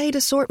wide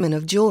assortment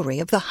of jewelry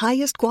of the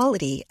highest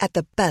quality at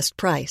the best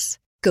price.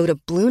 Go to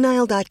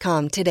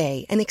BlueNile.com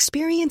today and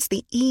experience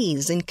the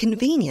ease and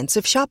convenience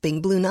of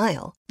shopping Blue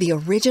Nile, the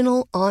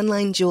original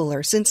online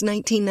jeweler since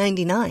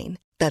 1999.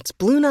 That's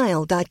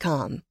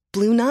BlueNile.com.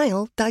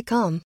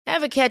 BlueNile.com.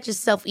 Ever catch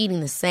yourself eating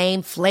the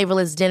same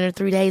flavorless dinner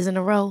 3 days in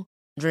a row?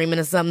 Dreaming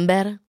of something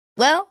better?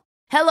 Well,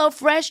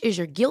 HelloFresh is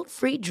your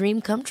guilt-free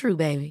dream come true,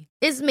 baby.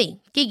 It's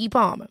me, Keke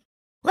Palmer.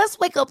 Let's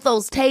wake up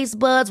those taste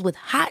buds with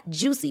hot,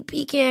 juicy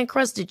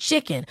pecan-crusted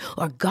chicken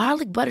or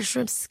garlic butter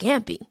shrimp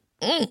scampi.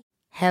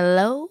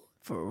 Hello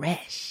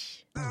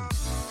Fresh.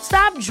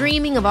 Stop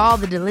dreaming of all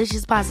the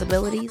delicious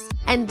possibilities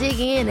and dig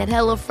in at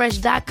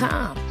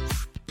HelloFresh.com.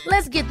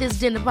 Let's get this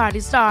dinner party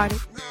started.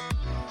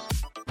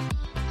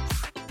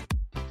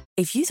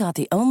 If you thought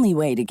the only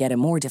way to get a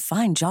more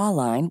defined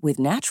jawline with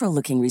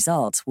natural-looking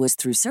results was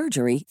through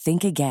surgery,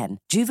 think again.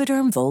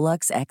 Juvederm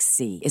Volux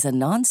XC is a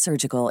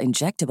non-surgical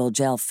injectable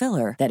gel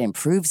filler that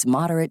improves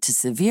moderate to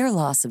severe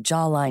loss of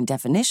jawline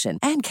definition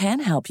and can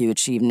help you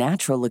achieve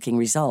natural-looking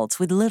results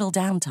with little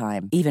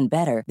downtime. Even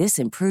better, this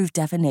improved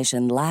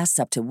definition lasts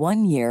up to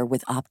 1 year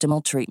with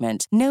optimal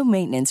treatment. No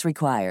maintenance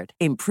required.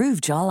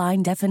 Improve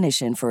jawline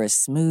definition for a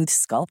smooth,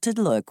 sculpted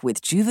look with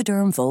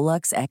Juvederm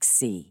Volux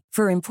XC.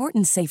 For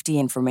important safety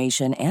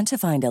information and to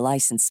find a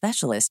licensed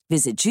specialist,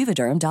 visit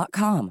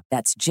Juvederm.com.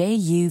 That's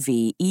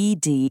JUVEDERM.com.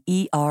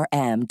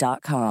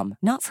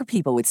 Not for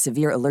people with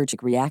severe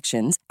allergic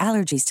reactions,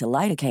 allergies to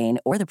lidocaine,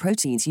 or the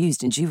proteins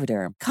used in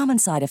Juvederm. Common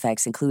side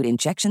effects include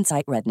injection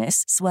site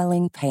redness,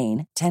 swelling,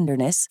 pain,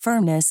 tenderness,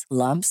 firmness,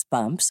 lumps,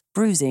 bumps,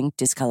 bruising,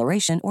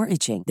 discoloration, or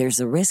itching. There's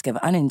a risk of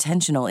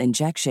unintentional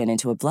injection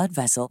into a blood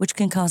vessel, which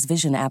can cause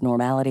vision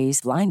abnormalities,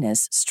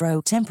 blindness,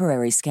 stroke,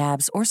 temporary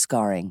scabs, or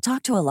scarring.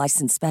 Talk to a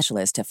licensed specialist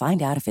to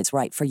find out if it's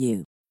right for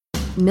you.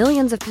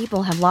 Millions of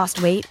people have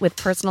lost weight with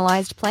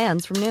personalized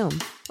plans from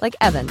Noom. Like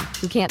Evan,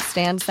 who can't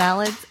stand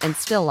salads and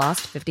still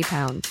lost 50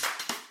 pounds.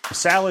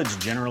 Salads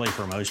generally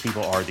for most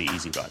people are the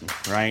easy button,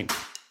 right?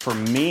 For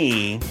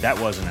me, that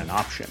wasn't an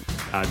option.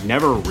 I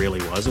never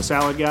really was a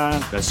salad guy.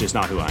 That's just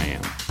not who I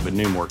am. But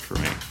Noom worked for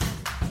me.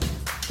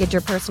 Get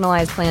your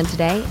personalized plan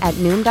today at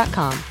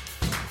Noom.com.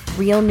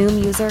 Real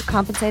Noom user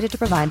compensated to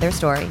provide their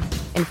story.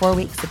 In 4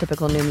 weeks, the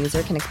typical Noom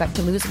user can expect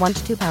to lose 1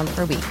 to 2 pounds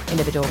per week.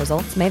 Individual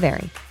results may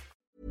vary.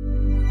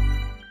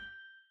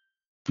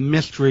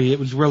 Mystery. It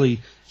was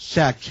really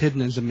sex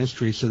hidden as a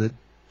mystery so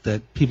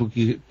that people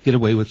could get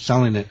away with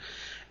selling it.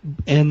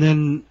 And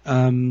then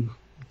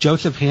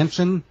Joseph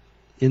Hansen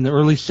in the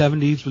early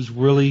 70s was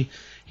really,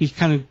 he's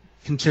kind of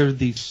considered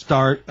the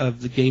start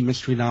of the gay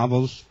mystery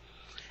novels.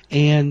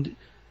 And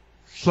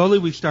slowly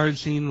we started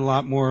seeing a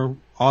lot more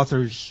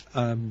authors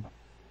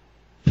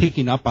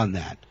picking up on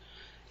that.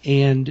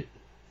 And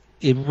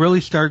it really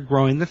started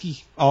growing. This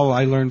is all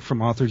I learned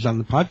from authors on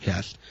the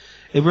podcast.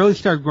 It really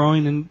started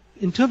growing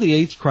until the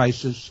AIDS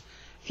crisis,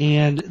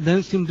 and then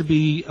it seemed to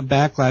be a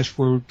backlash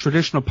where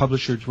traditional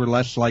publishers were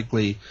less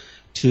likely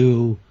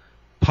to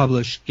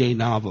publish gay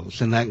novels,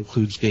 and that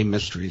includes gay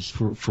mysteries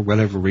for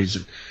whatever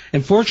reason.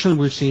 And fortunately,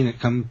 we're seeing it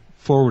come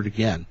forward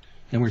again,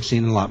 and we're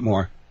seeing a lot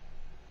more.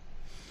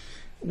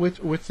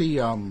 With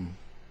the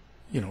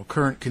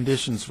current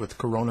conditions with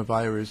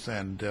coronavirus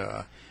and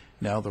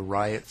now the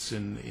riots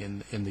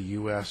in the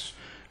U.S.,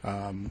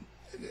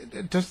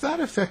 does that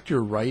affect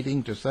your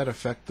writing? Does that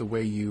affect the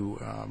way you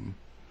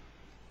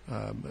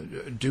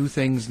do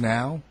things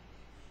now?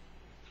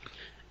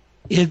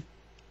 It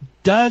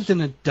does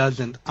and it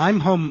doesn't. I'm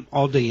home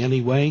all day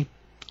anyway,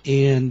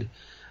 and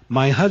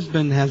my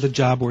husband has a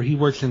job where he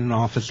works in an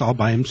office all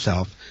by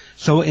himself.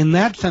 So in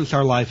that sense,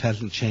 our life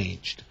hasn't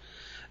changed.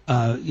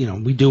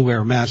 We do wear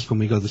a mask when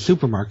we go to the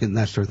supermarket and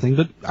that sort of thing,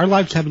 but our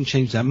lives haven't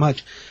changed that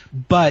much.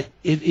 But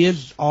it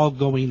is all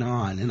going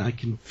on, and I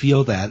can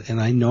feel that, and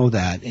I know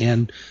that.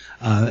 And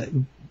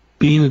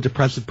being a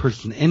depressive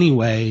person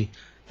anyway,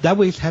 that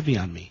weighs heavy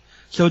on me.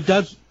 So it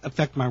does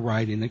affect my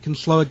writing. It can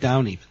slow it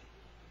down even.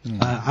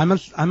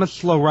 Mm. I'm a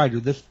slow writer.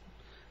 This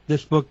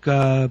book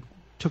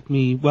took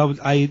me,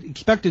 I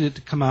expected it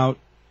to come out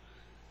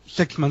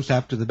 6 months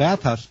after the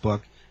Bathhouse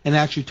book, and it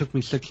actually took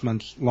me 6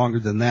 months longer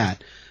than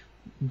that.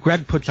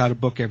 Greg puts out a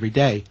book every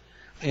day,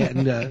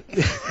 and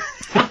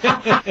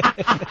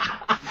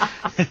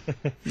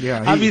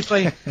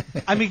obviously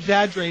I'm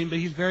exaggerating, but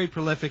he's very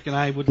prolific, and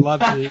I would love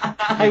to.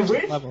 I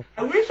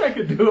wish I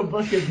could do a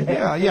book a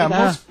day.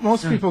 Yeah.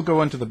 Most people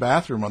go into the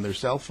bathroom on their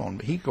cell phone,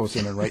 but he goes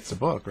in and writes a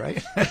book,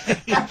 right?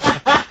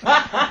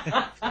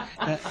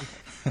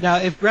 Now,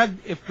 if Greg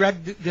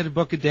did a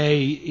book a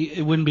day,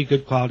 it wouldn't be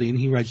good quality, and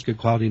he writes good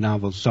quality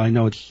novels, so I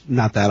know it's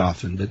not that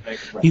often. But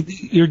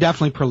you're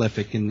definitely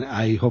prolific, and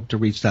I hope to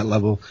reach that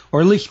level,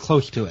 or at least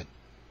close to it.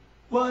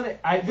 Well,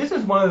 this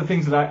is one of the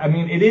things that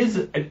it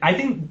is. I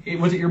think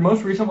was it your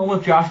most recent one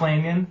with Josh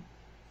Lanyon?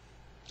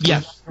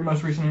 Yes. Your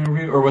most recent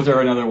interview, or was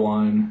there another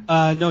one?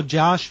 No,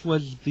 Josh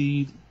was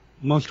the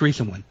most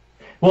recent one.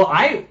 Well,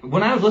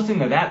 when I was listening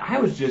to that,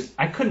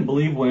 I couldn't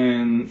believe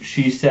when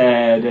she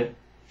said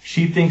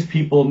she thinks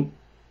people,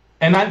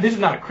 and this is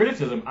not a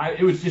criticism,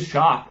 it was just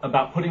shock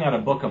about putting out a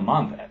book a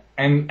month.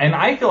 And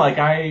I feel like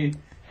I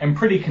am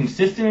pretty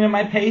consistent in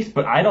my pace,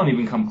 but I don't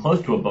even come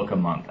close to a book a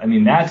month. I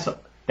mean, that's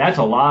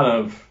a lot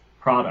of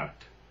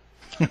product.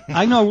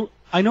 I know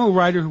a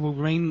writer who will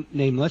remain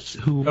nameless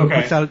who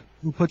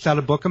puts out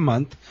a book a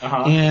month,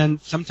 and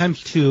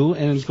sometimes 2,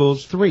 and his goal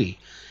is 3.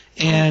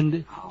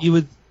 And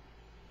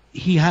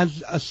he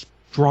has a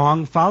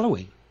strong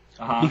following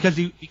because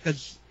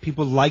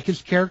people like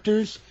his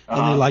characters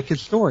and they like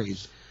his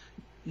stories.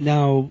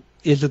 Now,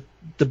 is it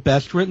the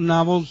best written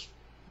novels?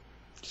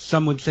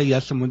 Some would say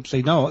yes, some would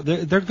say no.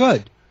 They're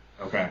good.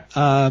 Okay.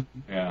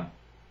 Yeah.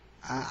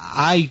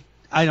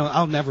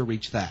 I'll never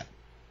reach that.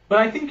 But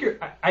I think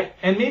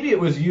and maybe it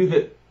was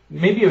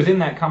maybe it was in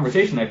that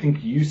conversation. I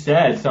think you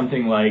said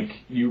something like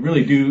you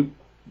really do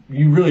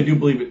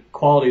believe that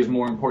quality is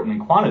more important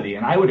than quantity,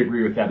 and I would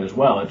agree with that as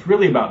well. It's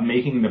really about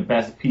making the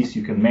best piece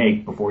you can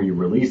make before you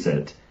release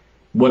it,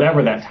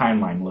 whatever that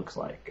timeline looks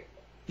like.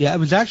 Yeah, it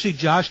was actually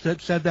Josh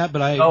that said that,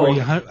 but I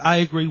agree. I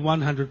agree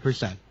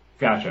 100%.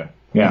 Gotcha.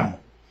 Yeah.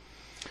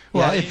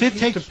 Well, if it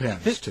takes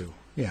depends too.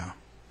 Yeah.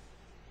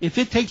 If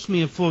it takes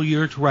me a full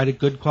year to write a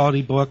good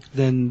quality book,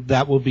 then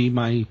that will be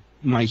my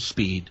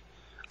speed.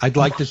 I'd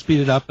like to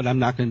speed it up, but I'm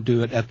not going to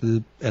do it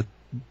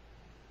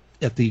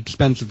at the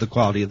expense of the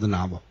quality of the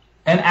novel.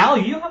 And Al,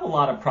 you have a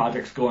lot of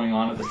projects going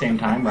on at the same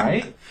time,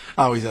 right?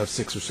 I always have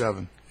 6 or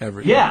 7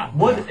 every year.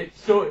 Yeah.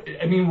 So,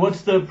 I mean,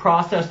 what's the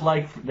process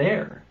like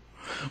there?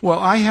 Well,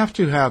 I have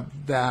to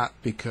have that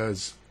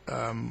because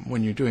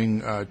when you're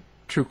doing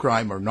true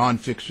crime or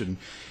nonfiction,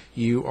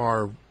 you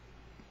are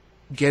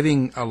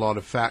getting a lot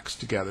of facts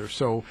together.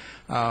 So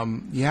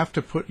you have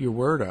to put your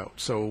word out.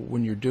 So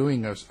when you're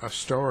doing a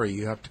story,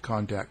 you have to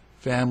contact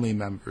family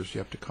members. You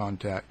have to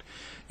contact,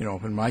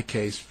 in my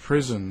case,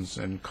 prisons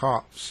and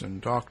cops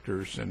and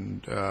doctors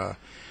and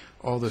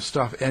all this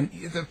stuff. And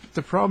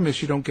the problem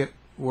is you don't get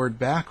word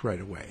back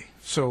right away.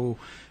 So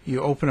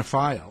you open a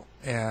file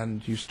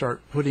and you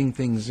start putting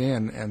things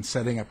in and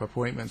setting up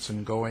appointments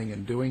and going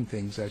and doing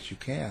things as you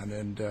can.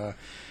 And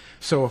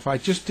so if I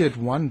just did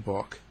one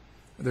book,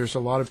 there's a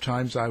lot of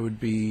times I would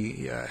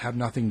have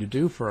nothing to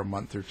do for a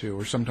month or 2,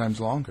 or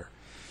sometimes longer.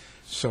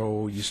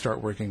 So you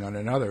start working on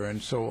another,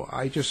 and so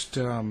I just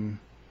I've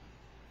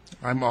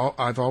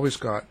always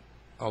got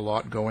a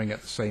lot going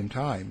at the same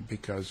time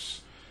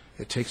because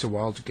it takes a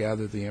while to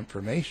gather the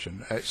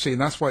information. See,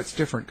 and that's why it's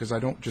different because I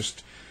don't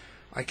just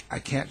I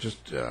can't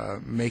just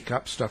make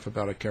up stuff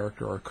about a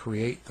character or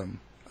create them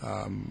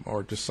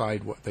or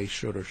decide what they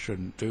should or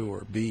shouldn't do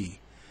or be.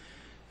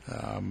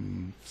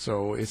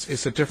 So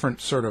it's a different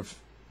sort of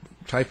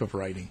type of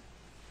writing.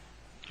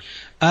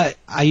 I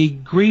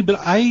agree, but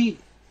I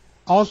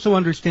also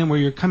understand where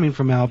you're coming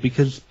from, Al,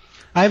 because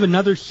I have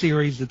another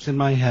series that's in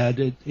my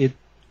head. It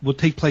will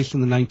take place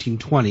in the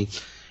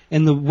 1920s.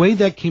 And the way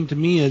that came to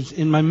me is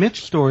in my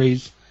Mitch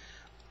stories,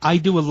 I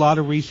do a lot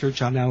of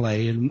research on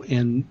L.A.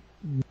 and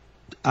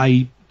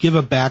I give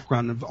a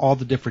background of all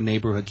the different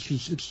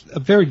neighborhoods. It's a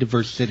very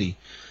diverse city.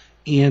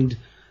 And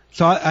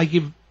so I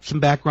give some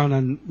background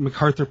on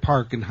MacArthur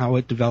Park and how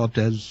it developed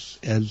as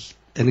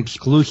an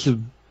exclusive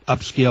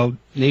upscale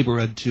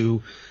neighborhood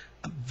to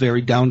a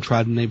very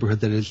downtrodden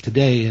neighborhood that is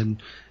today,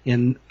 and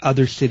in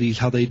other cities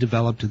how they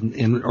developed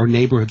or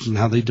neighborhoods and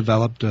how they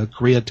developed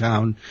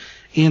Koreatown.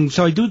 And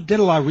so I did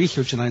a lot of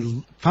research, and I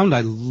found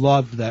I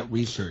loved that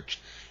research.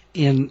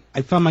 And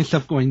I found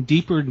myself going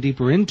deeper and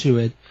deeper into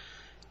it.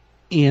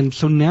 And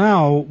so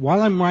now,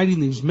 while I'm writing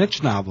these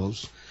Mitch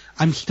novels,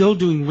 I'm still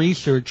doing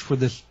research for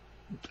this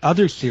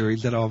other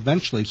series that I'll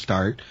eventually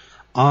start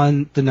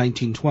on the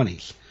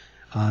 1920s.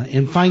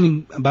 And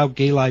finding about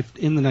gay life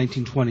in the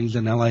 1920s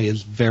in L.A.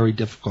 is very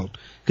difficult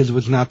because it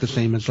was not the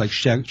same as like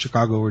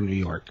Chicago or New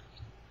York.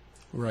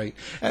 Right,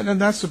 and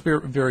that's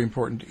very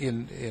important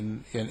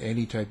in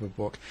any type of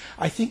book.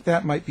 I think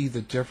that might be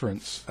the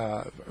difference.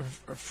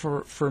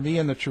 For me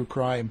in the true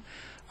crime,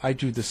 I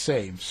do the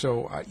same.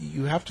 So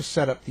you have to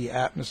set up the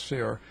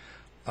atmosphere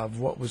of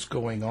what was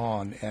going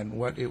on and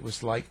what it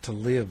was like to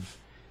live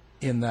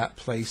in that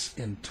place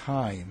in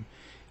time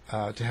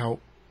to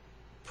help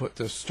put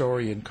the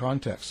story in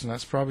context. And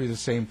that's probably the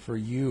same for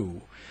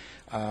you.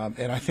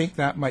 And I think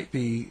that might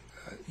be,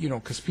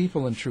 because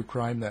people in true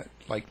crime that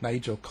like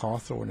Nigel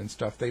Cawthorne and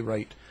stuff, they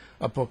write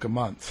a book a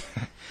month.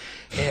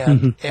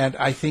 and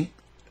I think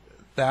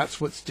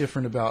that's what's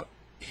different about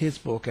his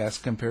book as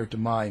compared to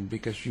mine,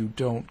 because you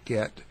don't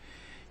get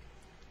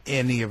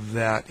any of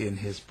that in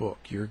his book.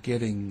 You're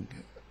getting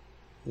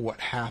what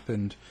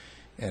happened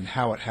and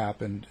how it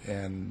happened,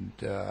 and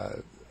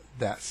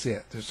that's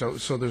it.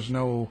 So there's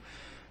no,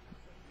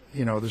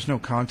 there's no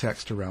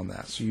context around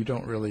that. So you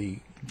don't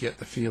really get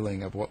the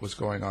feeling of what was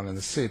going on in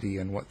the city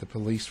and what the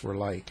police were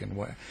like and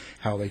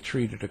how they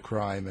treated a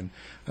crime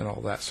and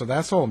all that. So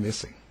that's all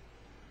missing.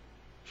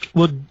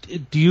 Well,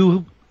 do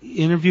you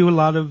interview a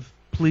lot of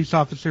police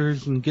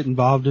officers and get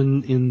involved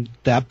in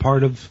that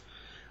part of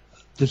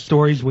the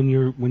stories when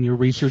you're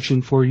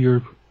researching for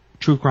your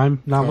true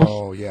crime novels?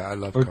 Oh yeah, I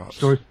love cops.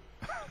 Stories?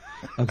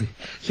 Okay.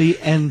 See,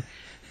 and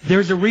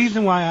there's a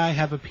reason why I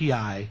have a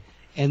PI,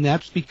 and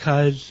that's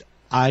because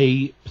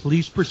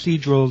police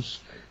procedurals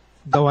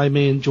though I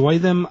may enjoy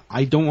them,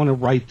 I don't want to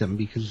write them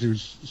because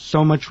there's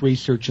so much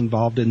research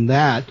involved in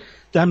that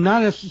I'm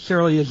not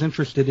necessarily as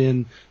interested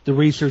in the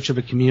research of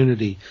a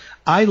community.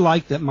 I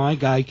like that my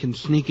guy can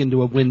sneak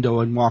into a window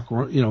and walk,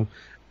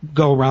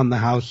 go around the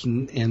house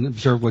and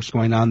observe what's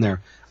going on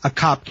there. A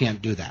cop can't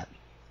do that.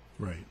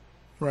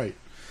 Right.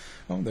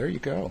 Oh, there you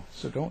go.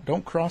 So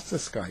don't cross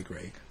this guy,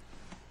 Greg.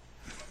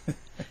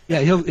 Yeah,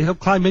 he'll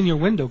climb in your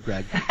window,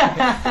 Greg.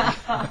 Yeah,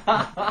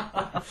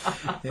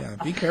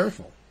 be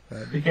careful.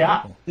 Be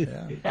careful.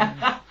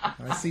 Yeah.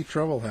 I see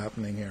trouble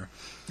happening here.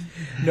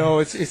 No,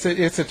 it's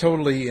a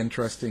totally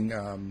interesting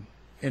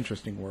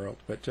world,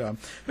 but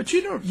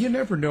you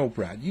never know,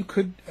 Brad. You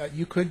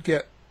could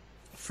get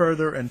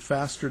further and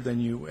faster than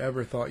you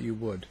ever thought you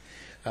would,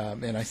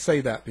 and I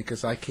say that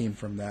because I came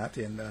from that,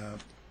 and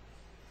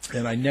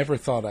I never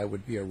thought I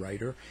would be a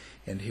writer,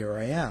 and here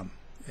I am,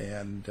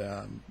 and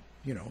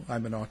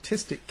I'm an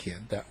autistic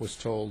kid that was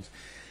told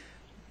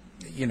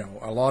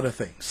a lot of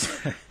things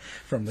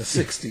from the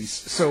 60s.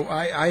 So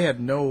I had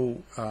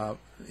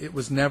it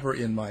was never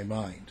in my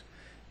mind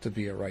to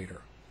be a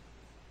writer.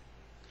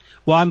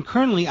 Well, I'm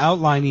currently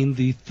outlining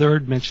the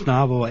third Mitch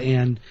novel,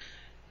 and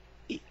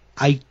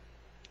I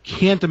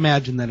can't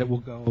imagine that it will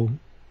go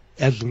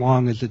as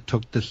long as it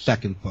took the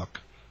second book.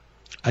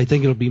 I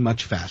think it'll be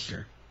much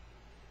faster.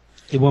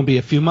 It won't be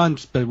a few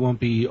months, but it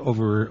won't be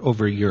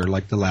over a year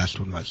like the last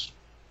one was.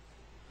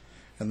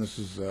 And this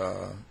is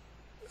a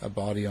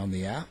body on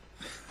the app?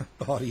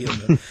 Body in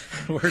the...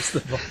 Where's the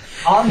body?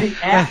 On the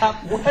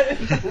app?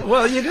 What?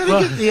 Well, you got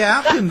to get the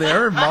app in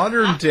there,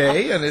 modern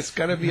day, and it's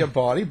got to be a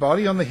body.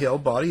 Body on the hill,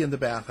 body in the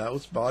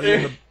bathhouse,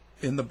 body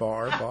in the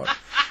bar,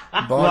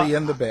 body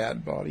in the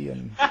bed, body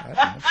in... I don't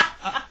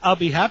know. I'll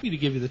be happy to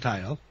give you the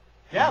title.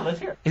 Yeah, let's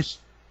hear it. It's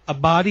A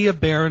Body, a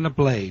Bear, and a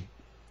Blade.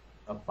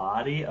 A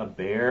body, a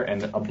bear,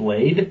 and a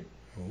blade?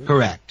 Ooh.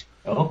 Correct.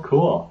 Oh,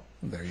 cool.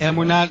 And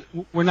we're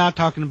not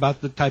talking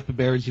about the type of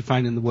bears you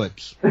find in the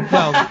woods.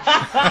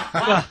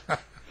 Well,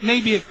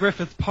 maybe at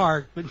Griffith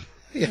Park, but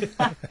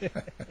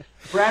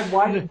Brad,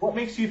 what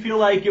makes you feel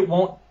like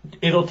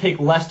it'll take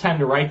less time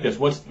to write this?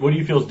 What do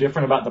you feel is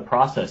different about the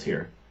process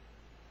here?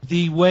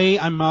 The way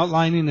I'm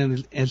outlining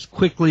and as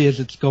quickly as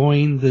it's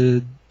going,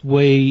 the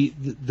way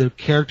the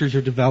characters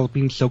are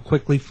developing so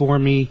quickly for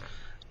me,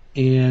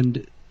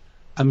 and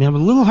I'm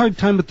having a little hard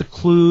time with the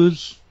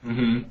clues.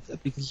 Mm-hmm.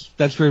 Because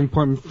that's very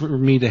important for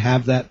me to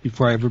have that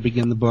before I ever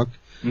begin the book.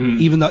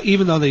 Mm-hmm.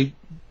 Even though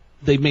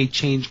they may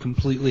change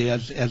completely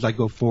as I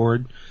go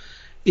forward.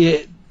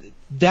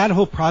 That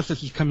whole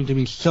process is coming to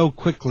me so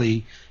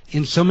quickly,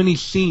 and so many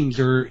scenes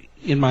are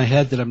in my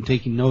head that I'm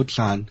taking notes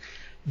on.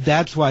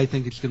 That's why I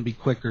think it's going to be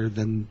quicker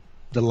than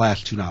the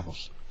last two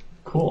novels.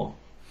 Cool.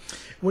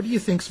 What do you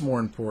think's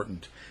more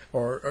important,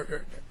 or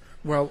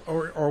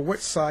what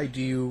side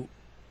do you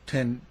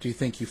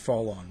think you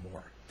fall on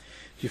more?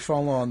 Do you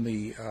fall on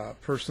the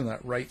person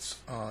that writes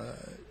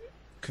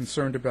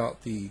concerned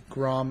about the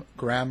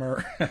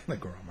grammar,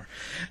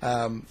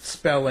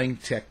 spelling,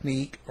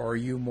 technique, or are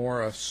you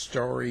more a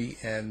story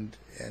and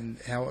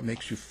how it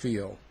makes you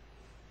feel?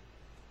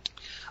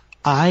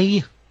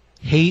 I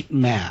hate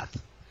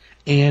math,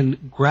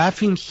 and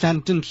graphing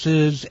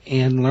sentences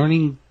and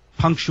learning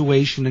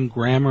punctuation and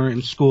grammar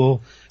in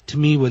school to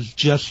me was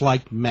just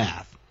like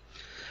math.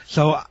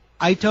 So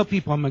I tell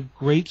people I'm a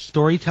great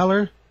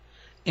storyteller,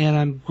 and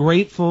I'm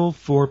grateful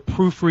for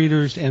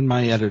proofreaders and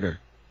my editor.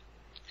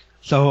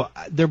 So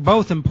they're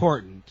both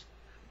important,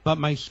 but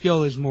my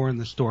skill is more in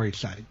the story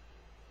side.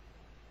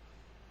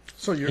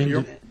 So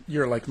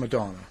you're like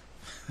Madonna.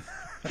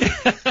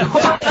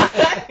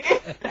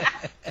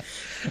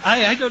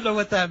 I don't know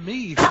what that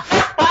means.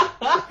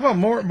 Well,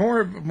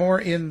 more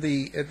in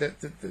the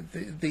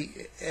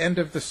end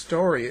of the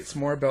story. It's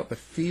more about the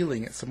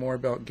feeling. It's more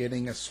about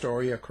getting a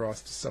story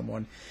across to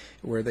someone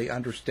where they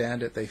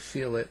understand it, they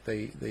feel it,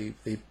 they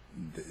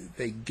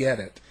get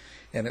it,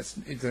 and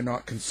they're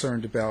not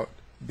concerned about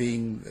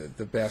being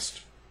the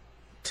best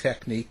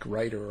technique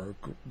writer or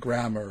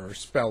grammar or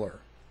speller.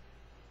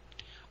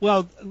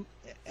 Well,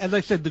 as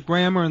I said, the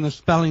grammar and the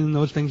spelling and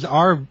those things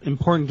are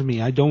important to me.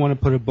 I don't want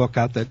to put a book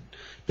out that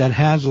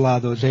has a lot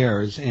of those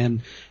errors,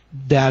 and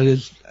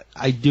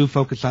I do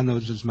focus on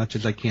those as much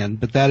as I can,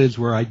 but that is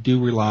where I do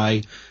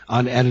rely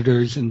on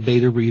editors and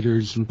beta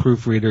readers and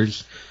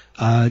proofreaders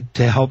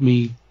to help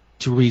me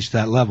to reach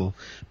that level.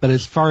 But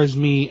as far as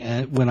me,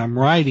 when I'm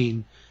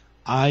writing,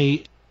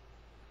 I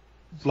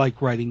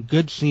like writing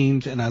good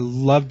scenes, and I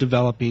love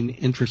developing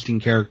interesting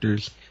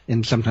characters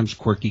and sometimes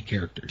quirky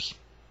characters.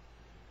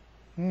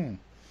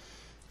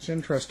 It's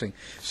interesting.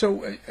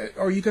 So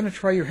are you going to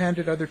try your hand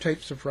at other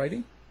types of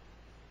writing?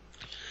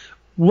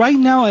 Right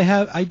now,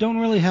 I don't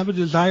really have a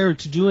desire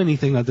to do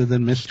anything other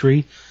than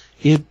mystery.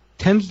 It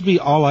tends to be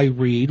all I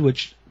read,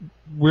 which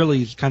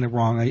really is kind of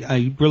wrong.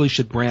 I really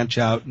should branch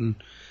out and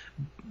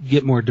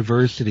get more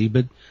diversity.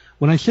 But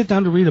when I sit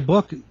down to read a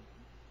book,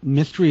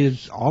 mystery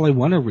is all I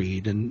want to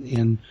read,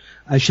 and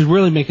I should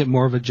really make it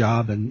more of a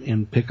job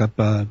and pick up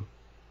a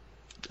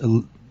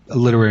a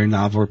literary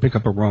novel or pick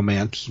up a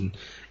romance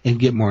and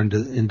get more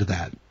into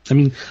that. I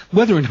mean,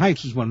 Wuthering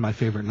Heights is one of my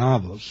favorite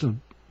novels,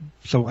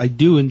 so I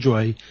do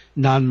enjoy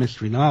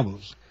non-mystery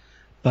novels,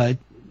 but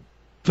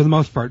for the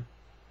most part,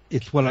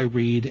 it's what I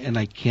read, and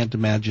I can't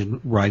imagine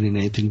writing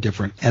anything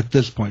different at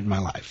this point in my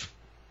life.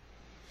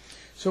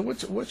 So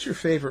what's your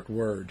favorite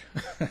word?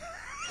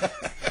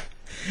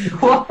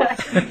 What?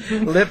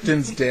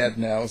 Lipton's dead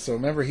now, so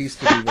remember he used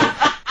to be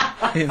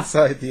right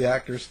inside the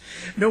actors.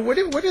 No, what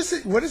is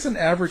it? What does an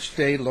average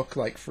day look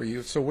like for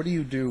you? So what do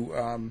you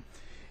do?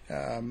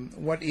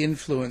 What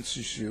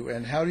influences you,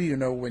 and how do you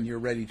know when you're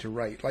ready to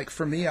write? Like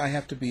for me, I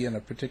have to be in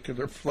a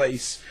particular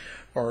place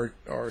or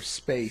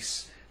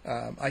space.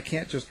 I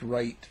can't just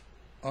write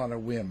on a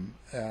whim.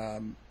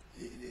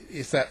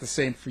 Is that the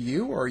same for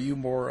you, or are you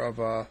more of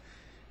a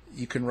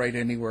you can write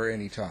anywhere,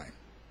 anytime?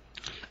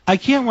 I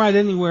can't write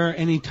anywhere,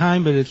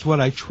 anytime, but it's what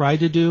I try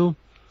to do.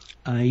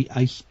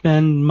 I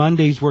spend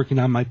Mondays working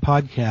on my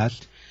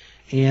podcast,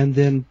 and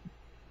then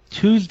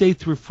Tuesday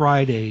through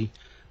Friday,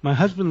 my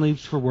husband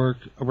leaves for work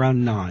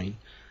around 9.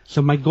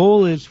 So my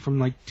goal is from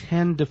like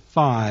 10 to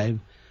 5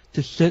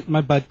 to sit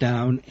my butt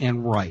down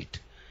and write.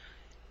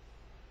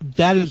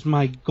 That is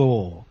my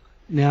goal.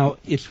 Now,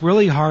 it's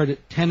really hard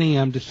at 10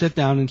 a.m. to sit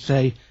down and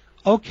say,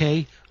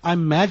 okay,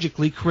 I'm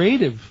magically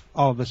creative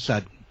all of a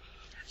sudden.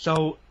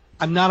 So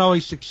I'm not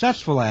always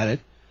successful at it,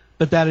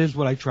 but that is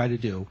what I try to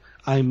do.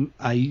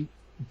 I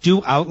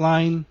do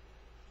outline,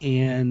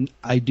 and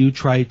I do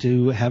try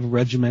to have a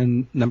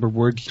regimen, number of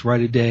words to write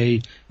a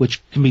day,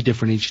 which can be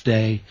different each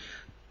day.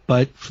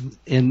 But for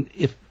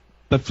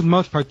the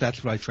most part,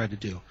 that's what I try to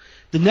do.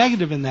 The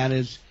negative in that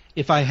is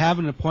if I have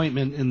an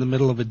appointment in the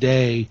middle of a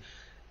day,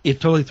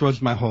 it totally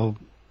throws my whole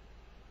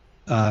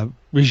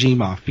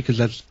regime off, because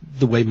that's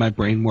the way my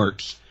brain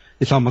works.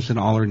 It's almost an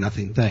all or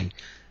nothing thing.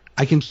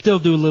 I can still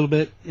do a little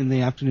bit in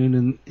the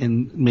afternoon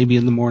and maybe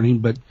in the morning,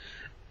 but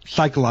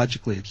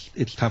psychologically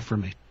it's tough for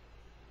me.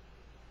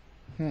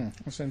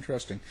 That's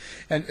interesting.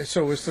 And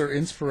so is there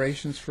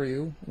inspirations for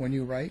you when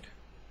you write?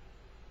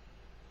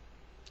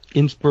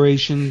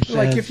 Inspirations?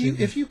 Like if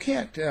you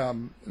can't,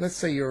 let's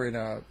say you're in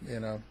a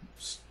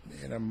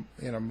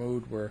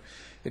mood where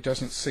it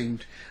doesn't seem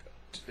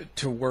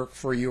to work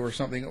for you or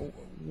something,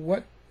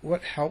 what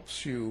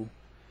helps you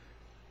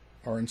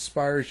or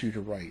inspires you to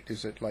write?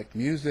 Is it like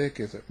music?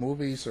 Is it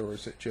movies? Or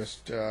is it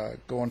just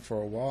going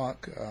for a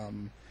walk?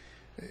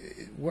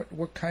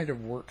 What kind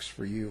of works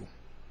for you?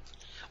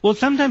 Well,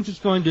 sometimes it's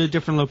going to a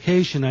different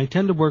location. I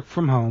tend to work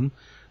from home,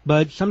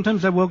 but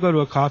sometimes I will go to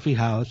a coffee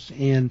house,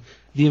 and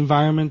the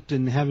environment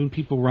and having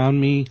people around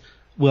me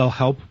will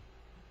help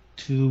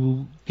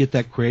to get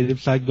that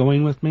creative side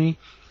going with me.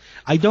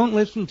 I don't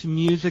listen to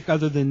music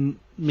other than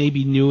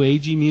maybe new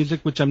agey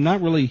music, which I'm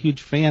not really a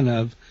huge fan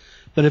of,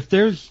 but if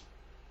there's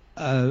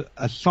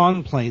a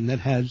song playing that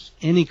has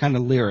any kind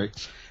of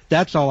lyrics,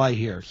 that's all I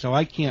hear. So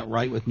I can't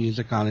write with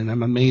music on, and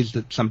I'm amazed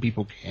that some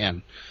people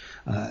can.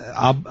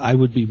 I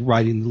would be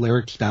writing the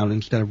lyrics down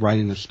instead of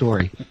writing a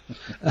story.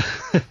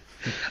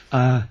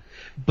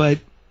 But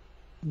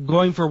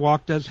going for a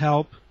walk does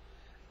help.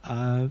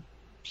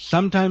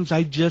 Sometimes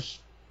I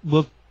just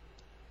will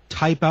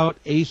type out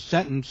a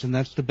sentence, and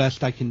that's the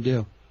best I can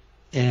do.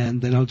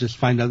 And then I'll just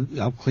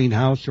I'll clean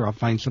house, or I'll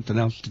find something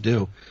else to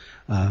do.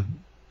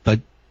 But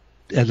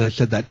as I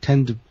said, that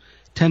 10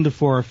 to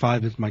 4 or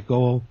 5 is my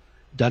goal.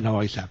 Doesn't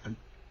always happen.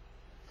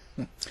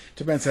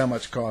 Depends how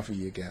much coffee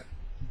you get.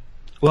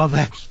 Well,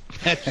 that's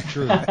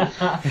true. And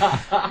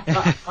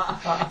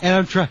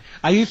I'm trying.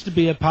 I used to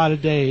be a pot a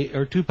day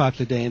or 2 pots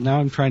a day, and now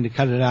I'm trying to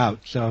cut it out.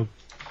 So.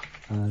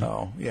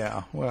 Oh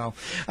yeah. Well,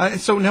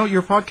 so now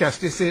your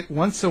podcast, is it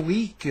once a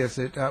week? Is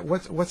it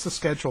what's the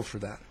schedule for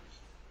that?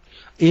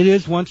 It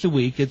is once a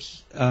week.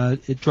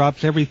 It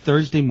drops every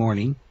Thursday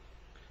morning,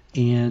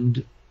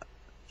 and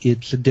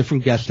it's a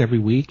different guest every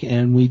week,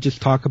 and we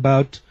just talk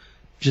about,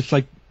 just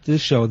like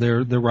this show,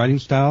 their writing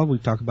style. We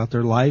talk about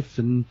their life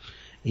and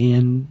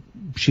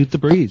shoot the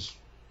breeze.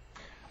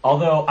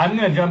 Although I'm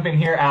going to jump in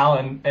here, Al,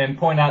 and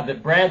point out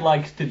that Brad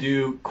likes to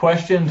do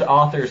questions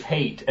authors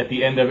hate at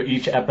the end of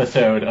each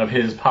episode of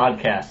his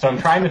podcast. So I'm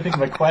trying to think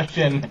of a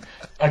question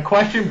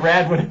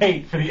Brad would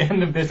hate for the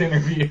end of this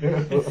interview.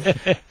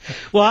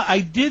 Well,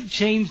 I did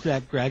change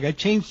that, Greg. I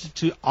changed it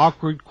to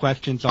awkward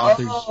questions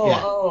authors hate.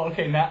 Oh,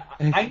 okay. Now,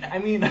 I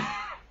mean,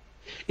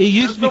 it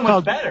used to be so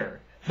called much better.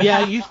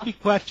 Yeah, it used to be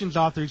questions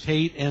authors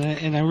hate,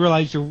 and I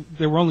realized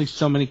there were only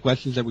so many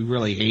questions that we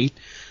really hate,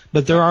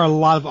 but there are a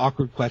lot of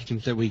awkward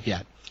questions that we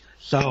get.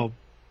 So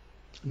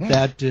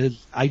that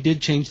is, I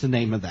did change the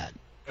name of that.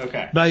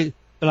 Okay. But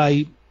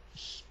I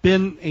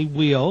spin a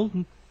wheel,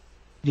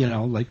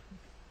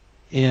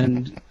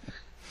 and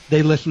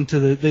they listen to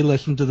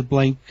the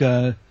blank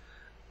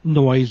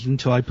noise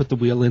until I put the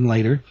wheel in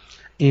later,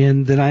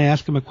 and then I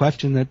ask them a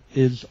question that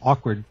is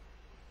awkward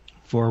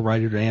for a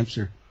writer to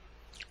answer.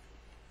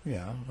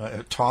 Yeah,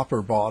 top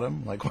or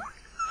bottom, like.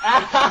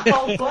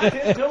 Ow, what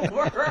in the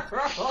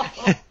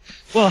world?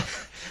 Well,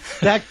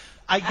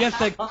 I guess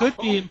that could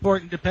be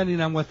important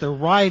depending on what they're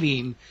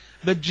writing,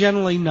 But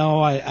generally,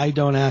 no, I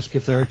don't ask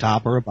if they're a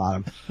top or a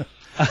bottom.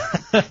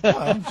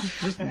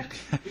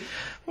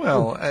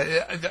 Well,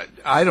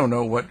 I don't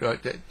know what.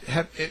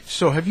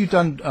 So, have you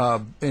done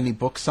any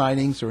book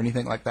signings or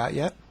anything like that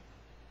yet?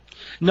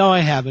 No, I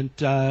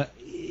haven't.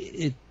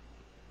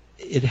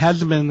 It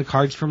hasn't been in the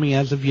cards for me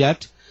as of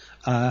yet.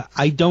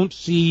 I don't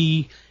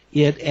see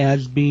it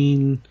as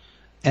being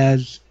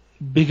as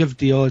big of a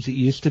deal as it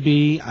used to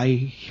be. I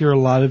hear a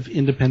lot of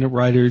independent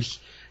writers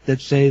that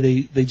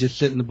say they just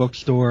sit in the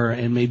bookstore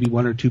and maybe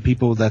one or two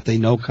people that they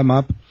know come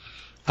up.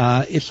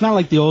 It's not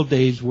like the old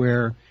days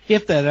where,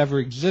 if that ever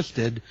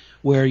existed,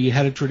 where you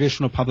had a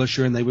traditional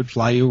publisher and they would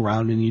fly you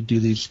around and you'd do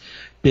these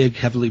big,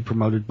 heavily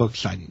promoted book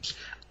signings.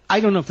 I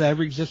don't know if that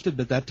ever existed,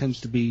 but that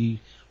tends to be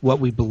what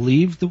we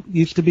believed it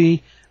used to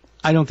be.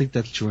 I don't think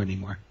that's true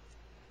anymore.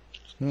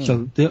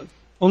 So the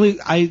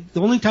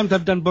only times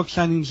I've done book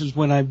signings is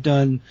when I've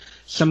done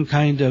some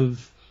kind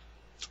of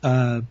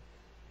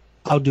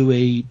I'll do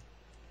a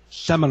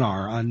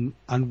seminar on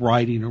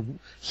writing or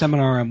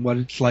seminar on what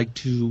it's like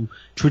to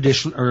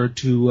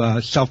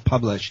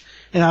self-publish,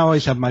 and I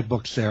always have my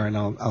books there and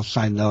I'll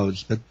sign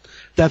those. But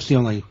that's the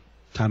only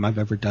time I've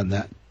ever done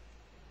that.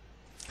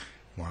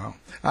 Wow.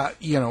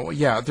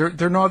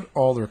 They're not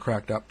all they're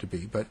cracked up to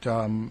be, but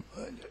the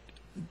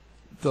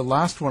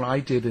last one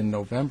I did in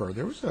November,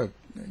 there was I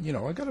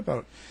got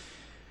about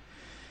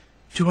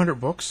 200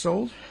 books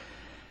sold.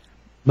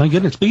 My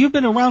goodness, but you've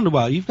been around a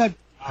while. You've got,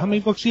 how many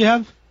books do you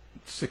have?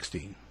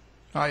 16.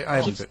 I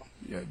haven't been,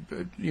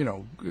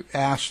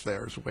 Ash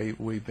there's way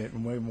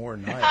more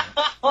than I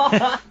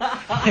am.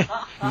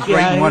 He's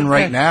writing one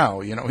right now,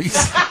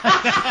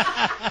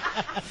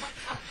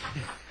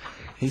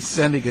 He's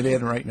sending it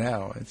in right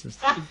now. It's just.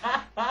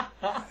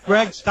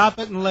 Greg, stop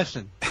it and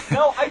listen.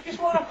 No, I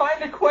just want to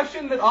find a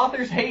question that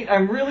authors hate.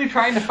 I'm really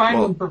trying to find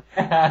one for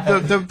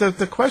Brad.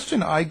 The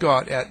question I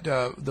got at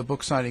the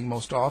book signing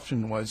most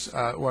often was,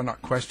 not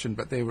question,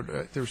 but they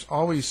would. There's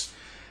always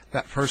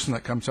that person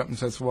that comes up and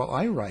says, "Well,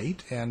 I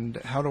write, and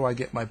how do I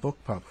get my book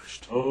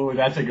published?" Oh,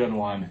 that's a good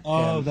one.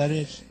 Oh, that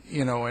is.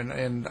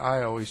 And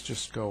I always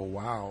just go,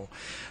 "Wow."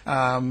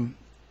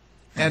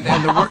 And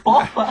the work,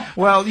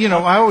 well,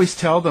 I always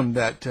tell them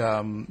that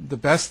the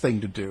best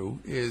thing to do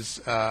is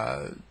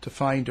to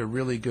find a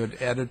really good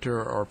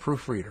editor or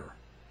proofreader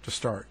to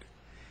start,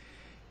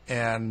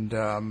 and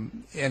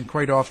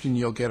quite often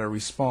you'll get a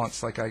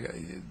response. Like I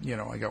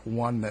got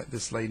one that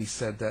this lady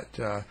said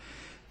that,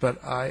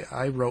 but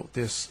I wrote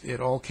this. It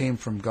all came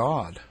from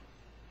God,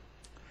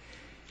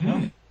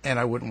 and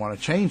I wouldn't want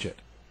to change it.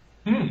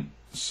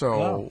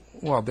 So,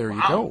 well, there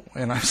you go.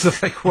 And I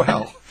was like,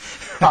 well,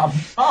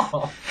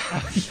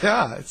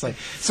 yeah, it's like,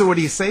 so what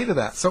do you say to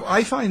that? So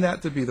I find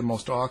that to be the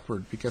most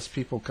awkward because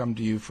people come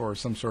to you for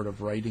some sort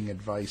of writing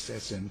advice,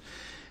 as in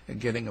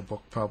getting a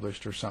book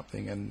published or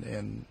something,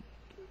 and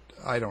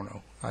I don't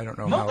know.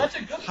 No, how. That's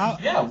a good.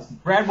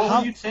 Brad, what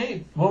would you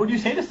say? What would you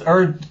say to,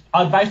 or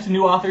advice to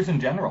new authors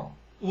in general?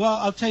 Well,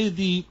 I'll tell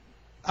you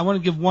I want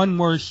to give one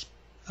more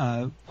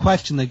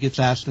question that gets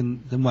asked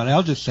than what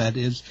Al just said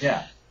is.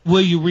 Yeah.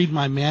 Will you read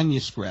my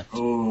manuscript?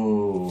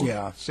 Oh,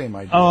 yeah, same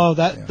idea. Oh,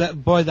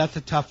 that's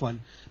a tough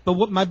one. But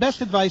what my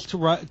best advice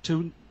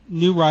to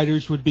new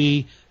writers would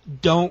be: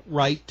 don't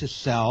write to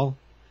sell,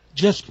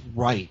 just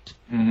write.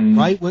 Mm-hmm.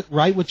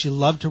 Write what you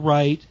love to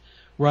write.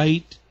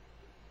 Write,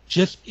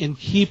 and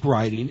keep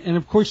writing, and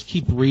of course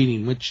keep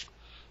reading, which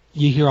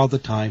you hear all the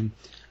time,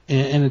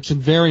 and it's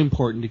very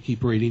important to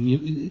keep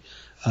reading.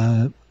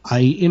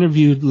 I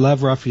interviewed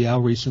Lev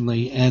Raphael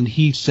recently, and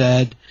he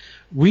said,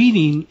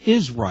 reading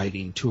is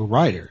writing to a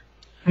writer.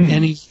 Mm-hmm.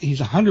 And he's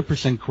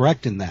 100%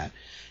 correct in that.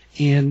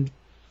 And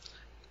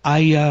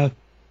so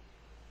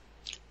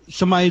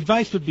my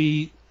advice would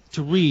be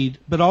to read,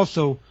 but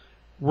also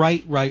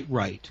write,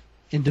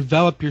 and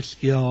develop your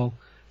skill.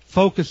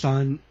 Focus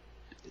on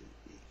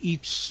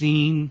each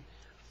scene.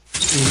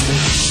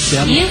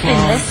 You've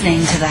been listening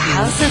to the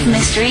House of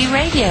Mystery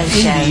radio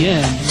show.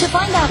 To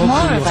find out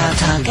more about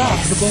our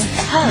guests,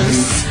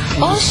 hosts,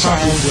 or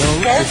shows,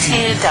 go to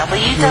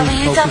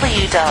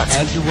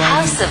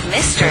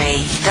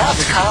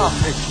www.houseofmystery.com.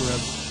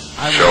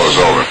 Show's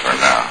over for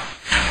now.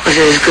 Was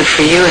it as good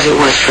for you as it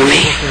was for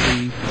me?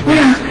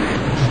 Yeah.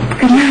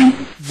 Good night.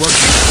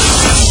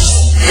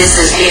 This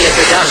has been a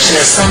production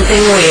of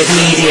Something Weird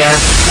Media.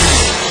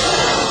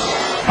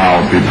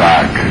 I'll be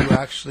back. You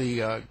actually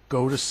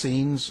go to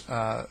scenes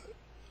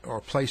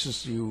or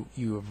places you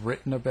have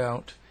written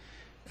about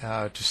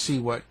to see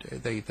what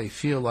they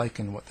feel like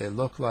and what they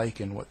look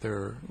like and what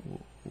they're,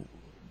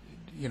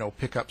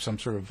 pick up some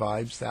sort of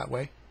vibes that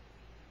way?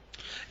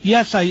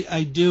 Yes,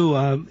 I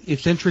do.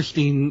 It's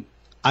interesting.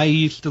 I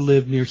used to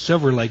live near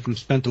Silver Lake and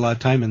spent a lot of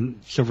time in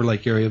Silver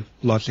Lake area of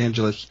Los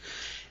Angeles.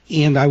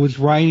 And I was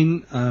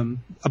writing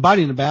about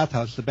in a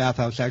bathhouse. The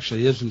bathhouse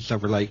actually is in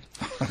Silver Lake.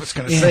 I was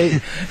going to say,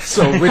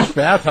 so which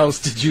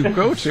bathhouse did you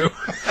go to?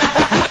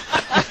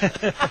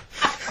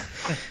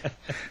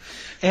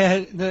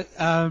 And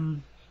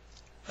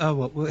Oh,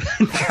 well, most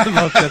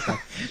different.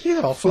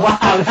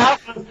 Wow,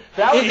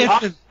 that was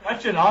the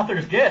question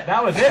authors get.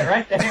 That was it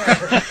right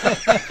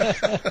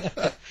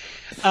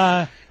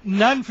there.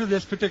 None for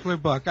this particular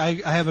book. I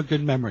have a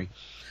good memory.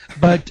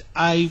 But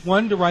I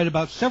wanted to write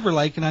about Silver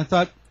Lake, and I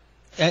thought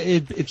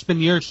it's been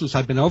years since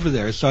I've been over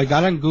there. So I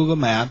got on Google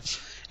Maps,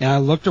 and I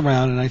looked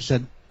around, and I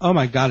said, oh,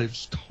 my God,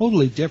 it's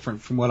totally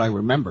different from what I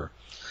remember.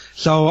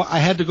 So I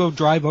had to go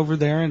drive over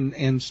there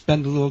and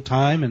spend a little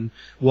time and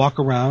walk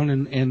around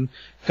and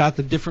got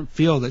the different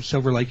feel that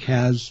Silver Lake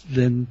has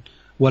than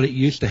what it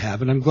used to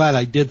have. And I'm glad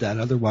I did that.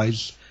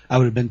 Otherwise, I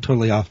would have been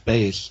totally off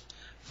base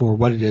for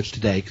what it is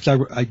today,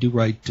 because I do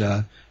write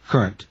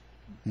current.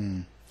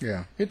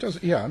 Yeah, it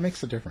does. Yeah, it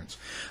makes a difference.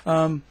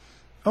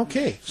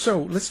 Okay,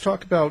 so let's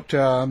talk about,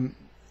 do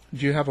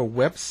you have a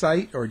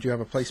website or do you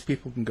have a place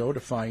people can go to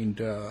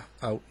find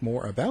out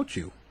more about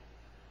you?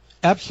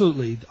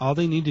 Absolutely. All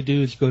they need to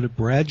do is go to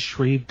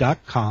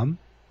bradshreve.com,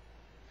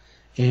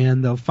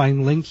 and they'll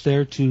find links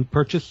there to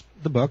purchase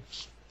the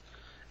books,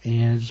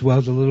 and as well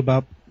as a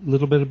little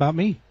bit about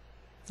me.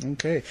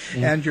 Okay.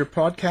 And your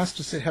podcast,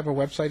 does it have a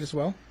website as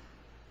well?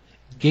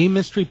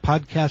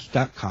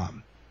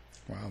 GameMysteryPodcast.com.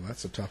 Wow,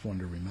 that's a tough one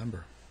to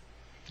remember.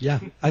 Yeah,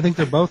 I think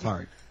they're both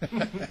hard.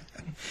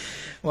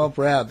 Well,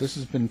 Brad, this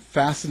has been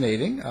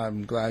fascinating.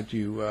 I'm glad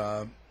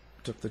you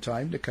took the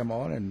time to come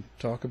on and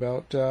talk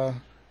about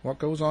what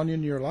goes on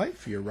in your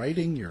life, your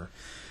writing, your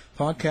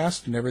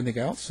podcast, and everything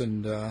else,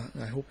 and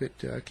I hope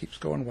it keeps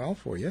going well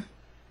for you.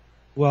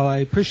 Well, I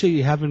appreciate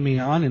you having me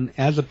on, and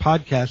as a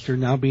podcaster,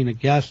 now being a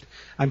guest,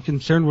 I'm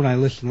concerned when I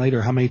listen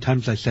later how many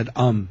times I said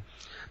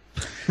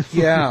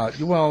Yeah,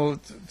 well,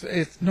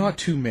 it's not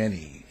too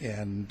many,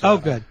 and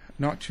good.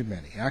 Not too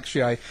many.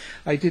 Actually,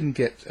 I didn't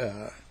get,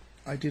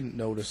 I didn't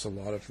notice a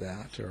lot of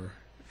that, or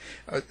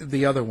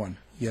the other one,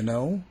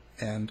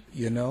 and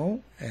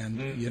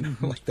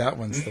like that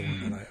one's the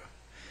one that I.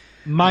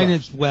 Mine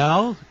is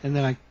well, and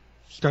then I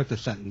start the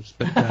sentence.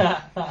 But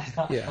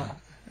yeah.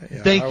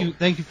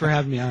 Thank you for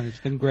having me on. It's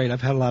been great.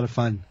 I've had a lot of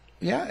fun.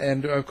 Yeah,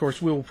 and of course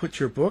we'll put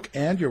your book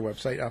and your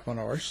website up on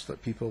ours so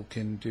that people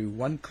can do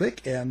one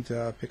click and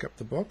pick up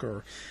the book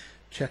or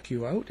check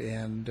you out,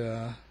 and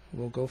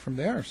we'll go from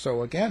there.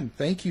 So again,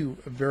 thank you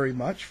very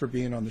much for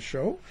being on the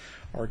show.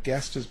 Our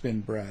guest has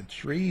been Brad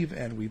Shreve,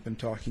 and we've been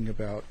talking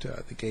about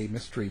the Gay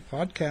Mystery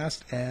Podcast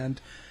and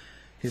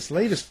his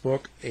latest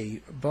book, A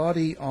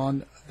Body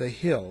on the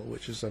Hill,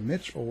 which is a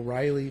Mitch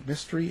O'Reilly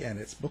mystery, and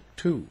it's book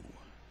 2.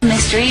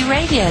 Mystery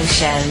Radio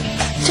Show.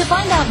 To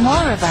find out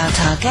more about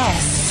our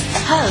guests,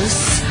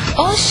 hosts,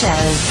 or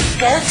shows,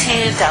 go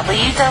to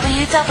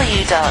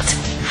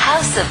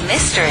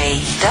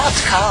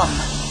www.houseofmystery.com.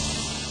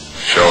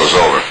 Show's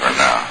over for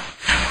now.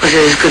 Was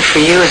it as good for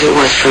you as it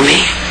was for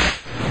me?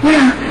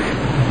 Well,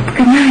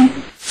 good night.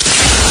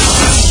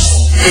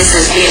 This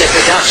has been a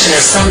production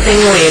of Something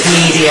Weird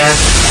Media.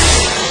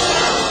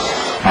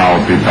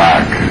 I'll be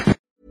back.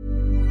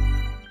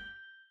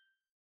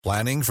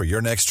 Planning for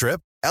your next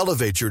trip?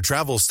 Elevate your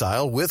travel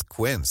style with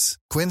Quince.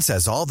 Quince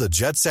has all the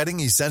jet-setting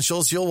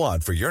essentials you'll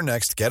want for your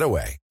next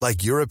getaway,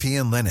 like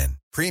European linen,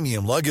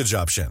 premium luggage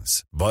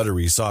options,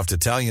 buttery soft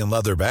Italian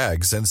leather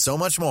bags, and so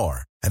much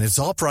more. And it's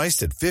all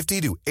priced at 50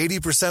 to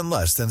 80%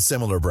 less than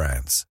similar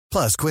brands.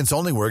 Plus, Quince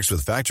only works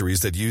with factories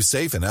that use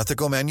safe and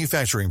ethical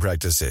manufacturing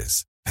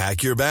practices.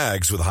 Pack your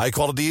bags with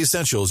high-quality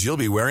essentials you'll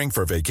be wearing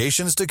for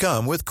vacations to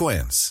come with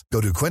Quince.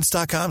 Go to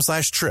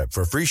quince.com/trip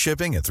for free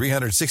shipping and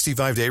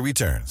 365-day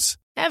returns.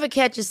 Ever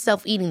catch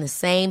yourself eating the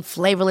same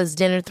flavorless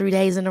dinner 3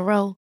 days in a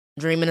row?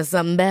 Dreaming of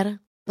something better?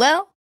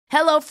 Well,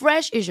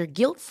 HelloFresh is your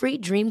guilt-free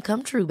dream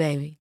come true,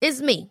 baby. It's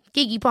me,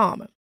 Keke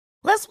Palmer.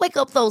 Let's wake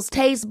up those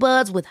taste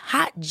buds with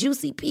hot,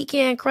 juicy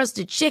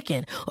pecan-crusted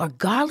chicken or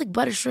garlic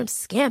butter shrimp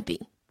scampi.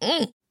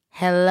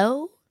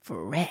 Hello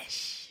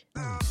Fresh.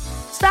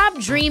 Stop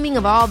dreaming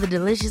of all the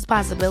delicious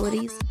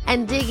possibilities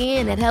and dig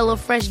in at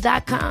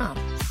HelloFresh.com.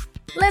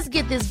 Let's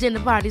get this dinner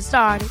party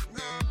started.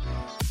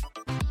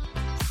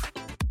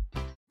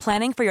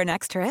 Planning for your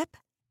next trip?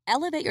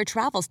 Elevate your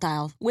travel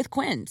style with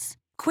Quince.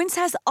 Quince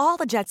has all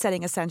the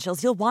jet-setting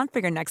essentials you'll want for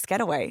your next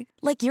getaway,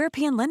 like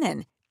European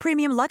linen,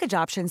 premium luggage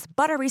options,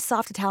 buttery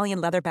soft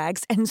Italian leather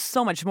bags, and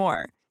so much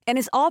more. And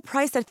is all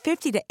priced at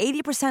 50 to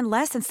 80%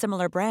 less than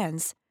similar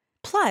brands.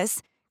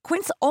 Plus,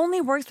 Quince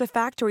only works with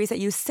factories that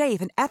use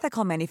safe and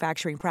ethical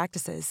manufacturing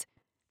practices.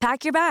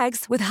 Pack your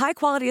bags with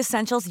high-quality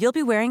essentials you'll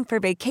be wearing for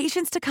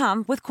vacations to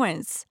come with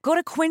Quince. Go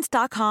to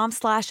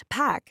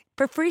quince.com/pack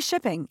for free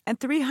shipping and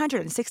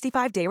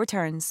 365-day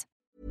returns.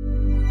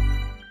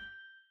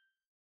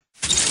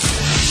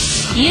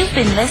 You've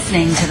been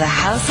listening to the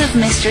House of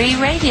Mystery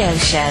Radio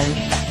Show.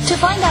 To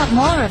find out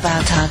more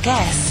about our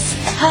guests,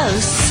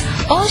 hosts,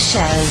 or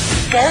shows,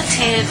 go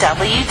to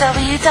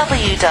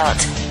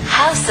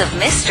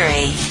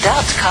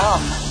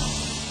www.houseofmystery.com.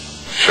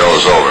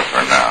 Show's over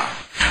for now.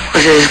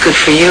 Was it as good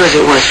for you as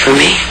it was for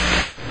me?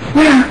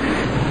 Well,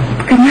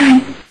 good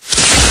night.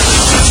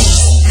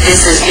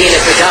 This has been a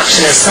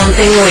production of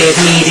Something Weird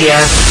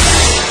Media.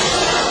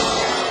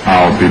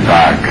 I'll be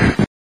back.